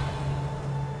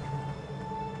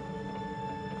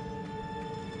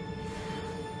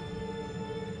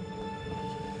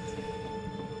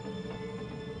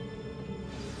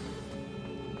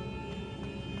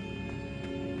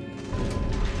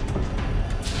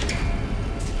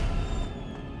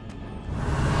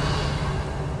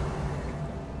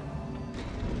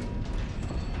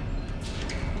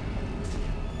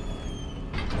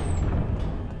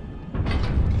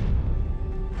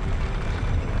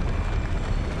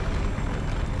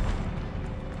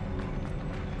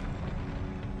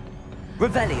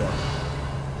 Revelio.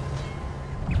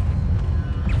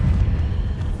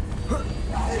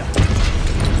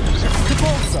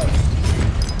 Debolso.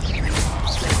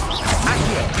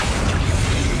 Accio.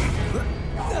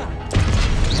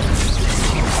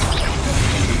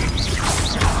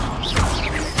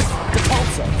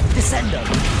 Debolso. Descendo.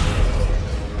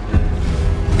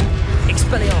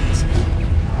 Expelliarmus.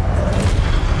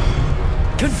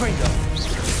 Confringo.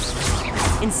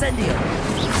 Incendio.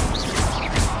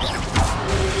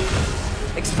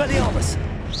 Expelliarmus!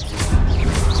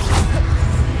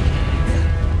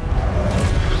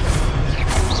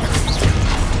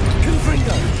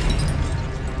 Confringo!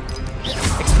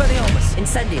 Expelliarmus!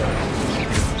 Incendio!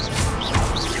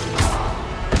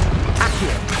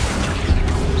 Accio!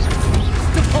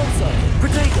 Depulso!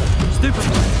 Protego!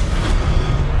 Stupefy!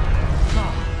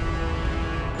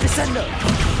 Descendo!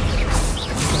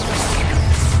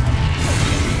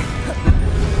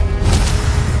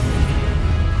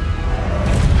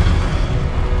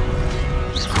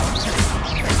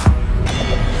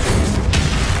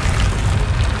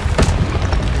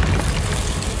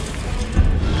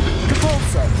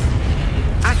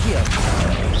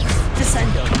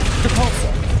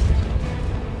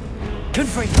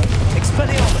 Confringo!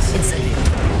 Expelliarmus! Incendio!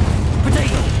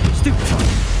 Protego! Stupefy!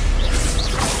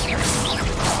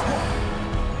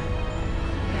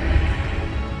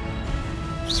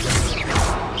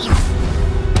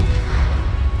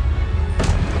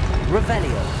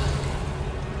 Revelio!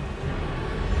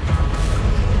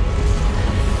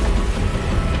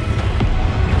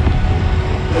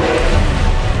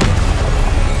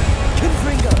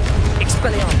 Confringo!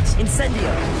 Expelliarmus! Incendio!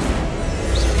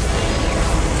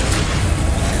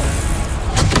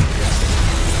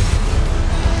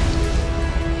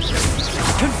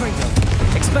 Confringo!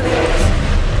 Expelliarmus!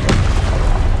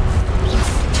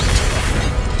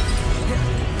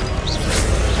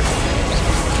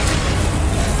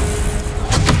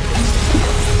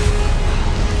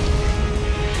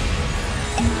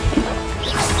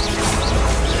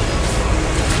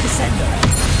 Descendo!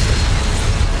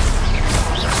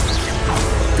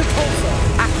 Depulso!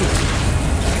 Accio!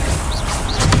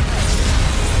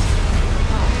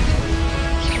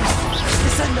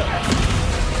 Descendo!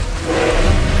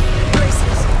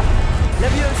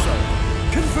 Levioso!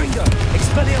 Confringo!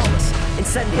 Expelliarmus!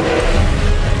 Incendio!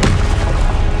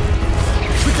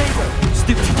 Protego!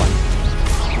 Stupefy!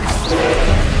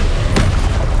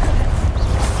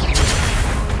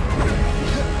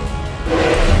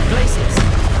 Glacius!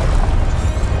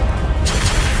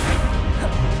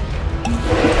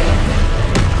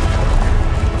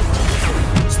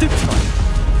 Stupefy!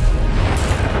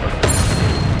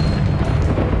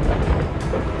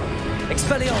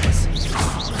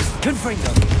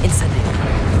 Confringo. Incendio.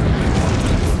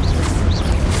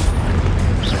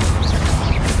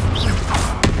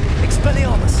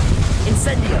 Expelliarmus.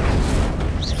 Incendio.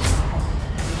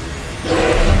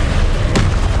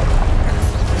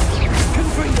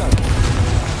 Confringo.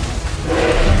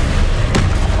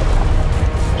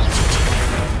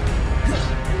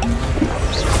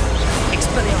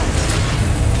 Expelliarmus.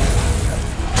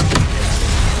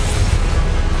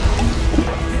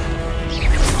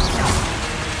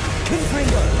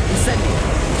 Confringo. Incendio.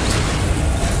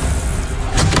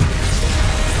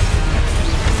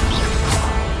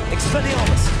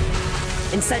 Expelliarmus.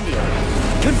 Incendio.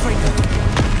 Confringo.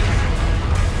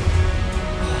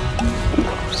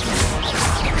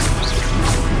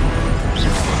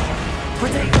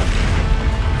 Protego.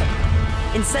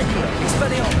 Incendio.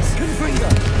 Expelliarmus. Confringo.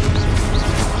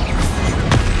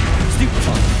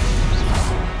 Stupefy.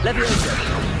 Leviosa.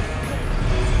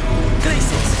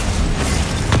 Glacis.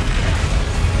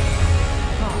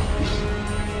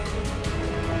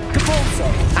 Capulso.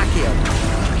 Accio.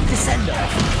 Descendo.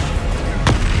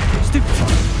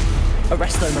 Stupefy.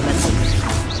 Arresto Momentum.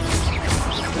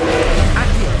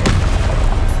 Accio.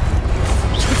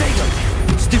 Protego.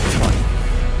 Stupefy.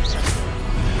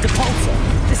 Depulso.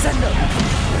 Descendo.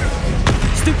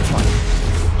 Stupefy.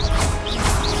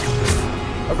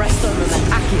 Arresto Momentum.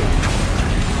 Accio.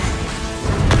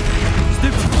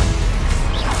 Stupefy.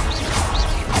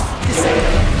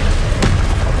 Descendo.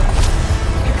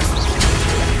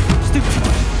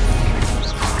 Stupefy.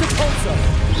 Depulso.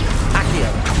 Accio.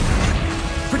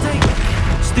 Protego.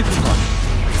 Stupefy.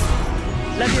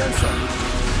 Leviosa.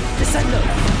 Descendo.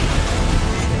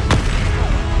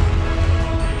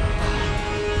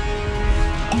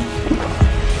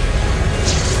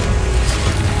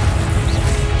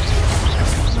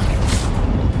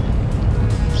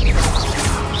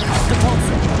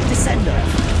 Depulso. Descendo.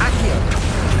 Accio.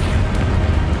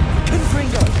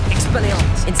 Confringo.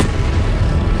 Expelliarmus. Incendio.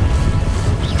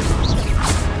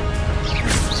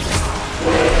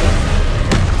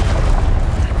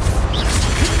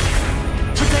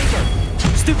 Protego.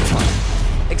 Stupefy.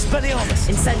 Expelliarmus.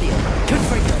 Incendio.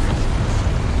 Confringo.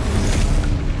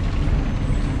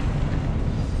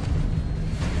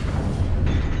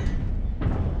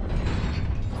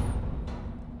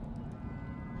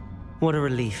 What a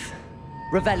relief.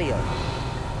 Revelio.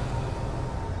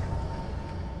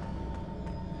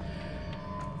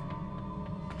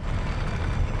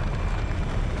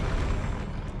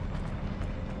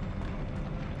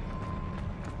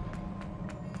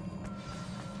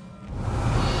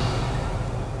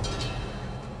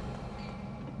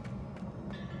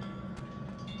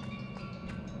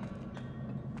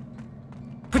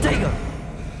 Protego.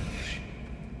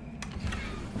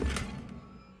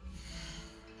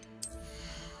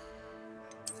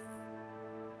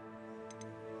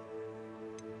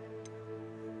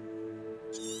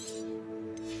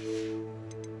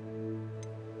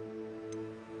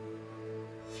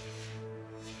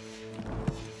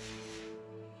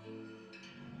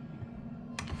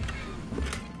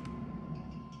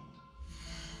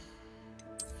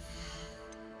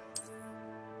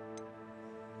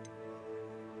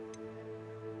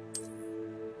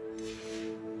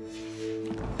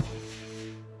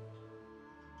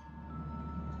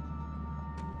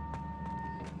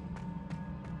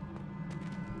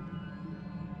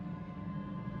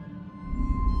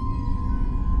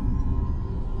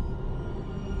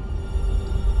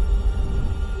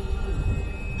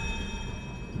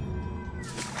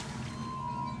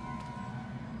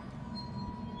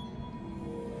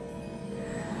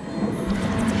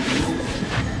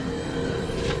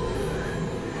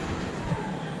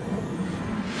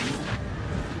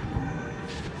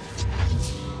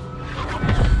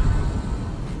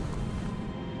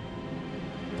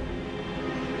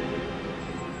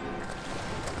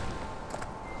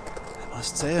 I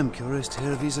must say I'm curious to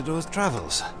hear of Isidore's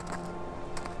travels.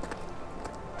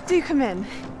 Do come in.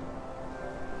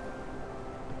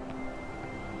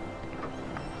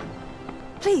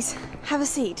 Please, have a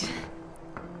seat.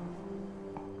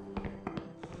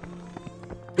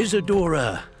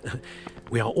 Isadora,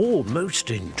 we are all most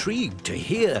intrigued to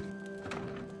hear.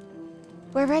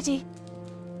 We're ready.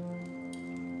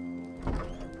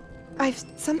 I've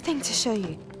something to show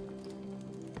you.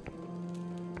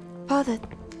 Father,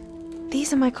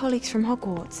 these are my colleagues from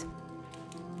Hogwarts.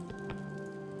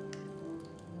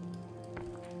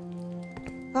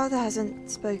 Father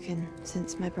hasn't spoken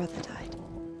since my brother died.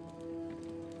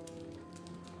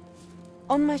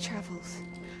 On my travels,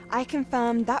 I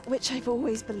confirmed that which I've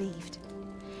always believed.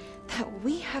 That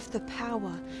we have the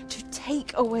power to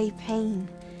take away pain.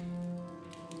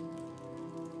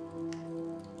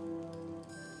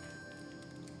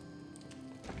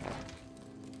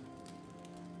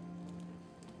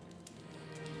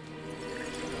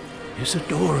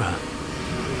 Isadora.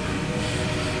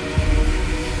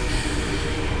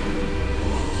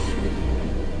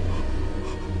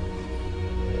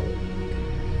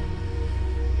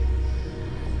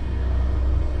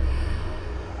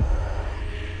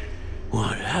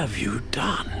 What have you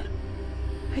done?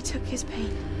 I took his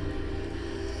pain.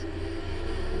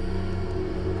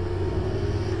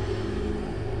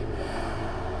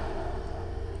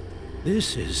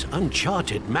 This is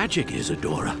uncharted magic,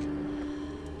 Isadora.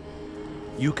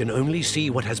 You can only see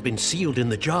what has been sealed in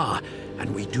the jar,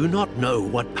 and we do not know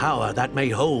what power that may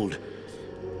hold.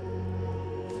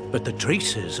 But the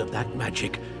traces of that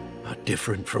magic are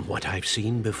different from what I've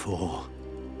seen before.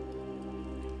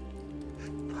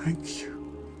 Thank you.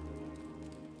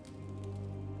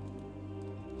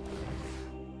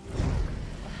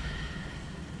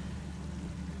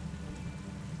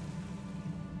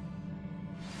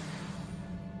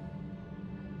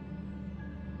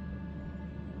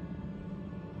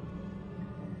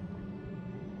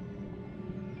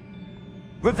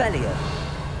 Revelio.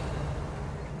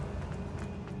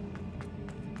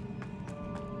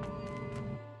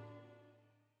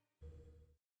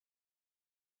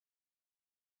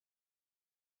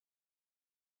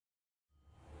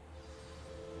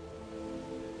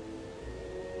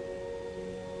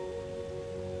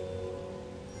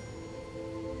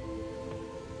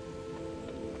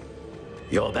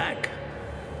 You're back.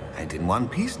 And in one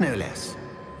piece, no less.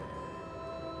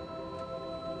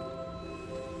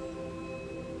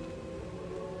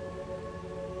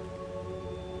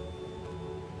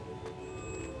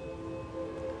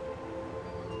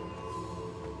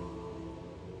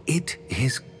 It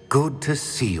is good to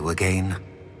see you again.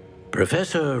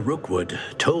 Professor Rookwood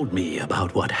told me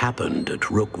about what happened at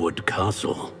Rookwood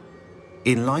Castle.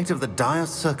 In light of the dire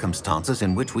circumstances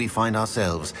in which we find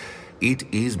ourselves, it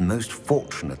is most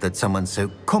fortunate that someone so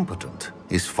competent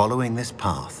is following this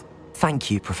path.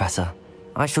 Thank you, Professor.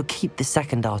 I shall keep the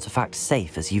second artifact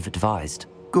safe as you've advised.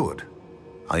 Good.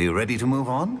 Are you ready to move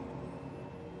on?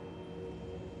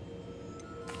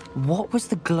 What was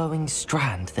the glowing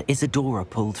strand that Isadora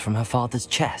pulled from her father's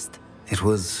chest? It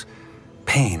was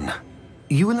pain.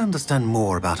 You will understand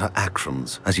more about her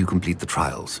actions as you complete the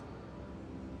trials.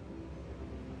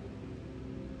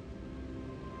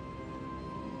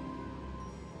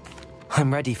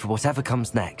 I'm ready for whatever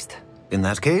comes next. In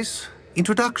that case,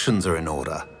 introductions are in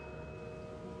order.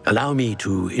 Allow me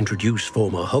to introduce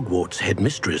former Hogwarts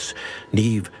headmistress,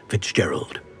 Neve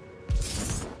Fitzgerald.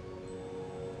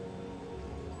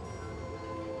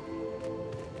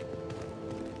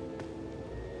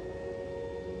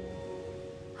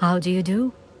 How do you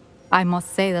do? I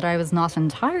must say that I was not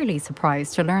entirely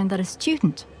surprised to learn that a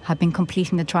student had been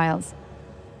completing the trials.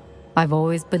 I've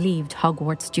always believed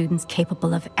Hogwarts students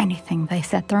capable of anything they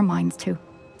set their minds to.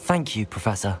 Thank you,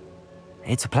 Professor.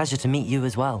 It's a pleasure to meet you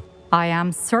as well. I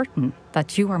am certain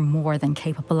that you are more than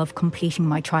capable of completing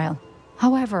my trial.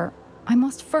 However, I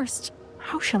must first,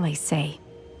 how shall I say,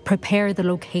 prepare the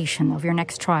location of your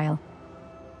next trial.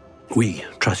 We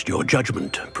trust your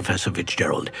judgment, Professor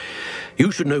Fitzgerald. You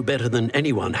should know better than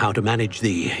anyone how to manage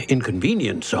the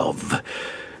inconvenience of,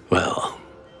 well...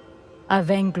 A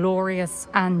vainglorious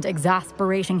and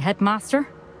exasperating headmaster?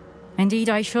 Indeed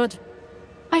I should.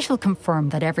 I shall confirm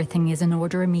that everything is in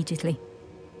order immediately.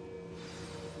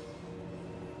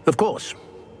 Of course.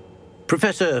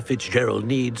 Professor Fitzgerald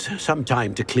needs some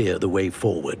time to clear the way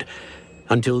forward.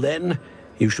 Until then,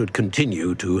 you should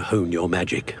continue to hone your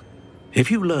magic. If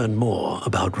you learn more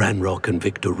about Ranrok and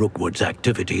Victor Rookwood's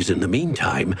activities in the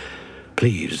meantime,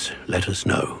 please let us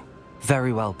know.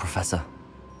 Very well, Professor.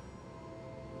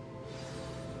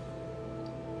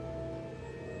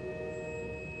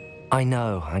 I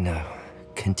know.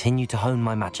 Continue to hone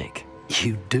my magic.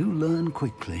 You do learn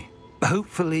quickly.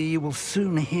 Hopefully you will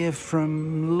soon hear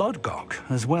from Lodgok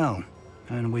as well,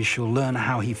 and we shall learn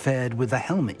how he fared with the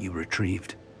helmet you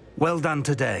retrieved. Well done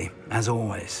today, as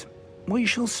always. We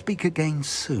shall speak again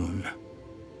soon.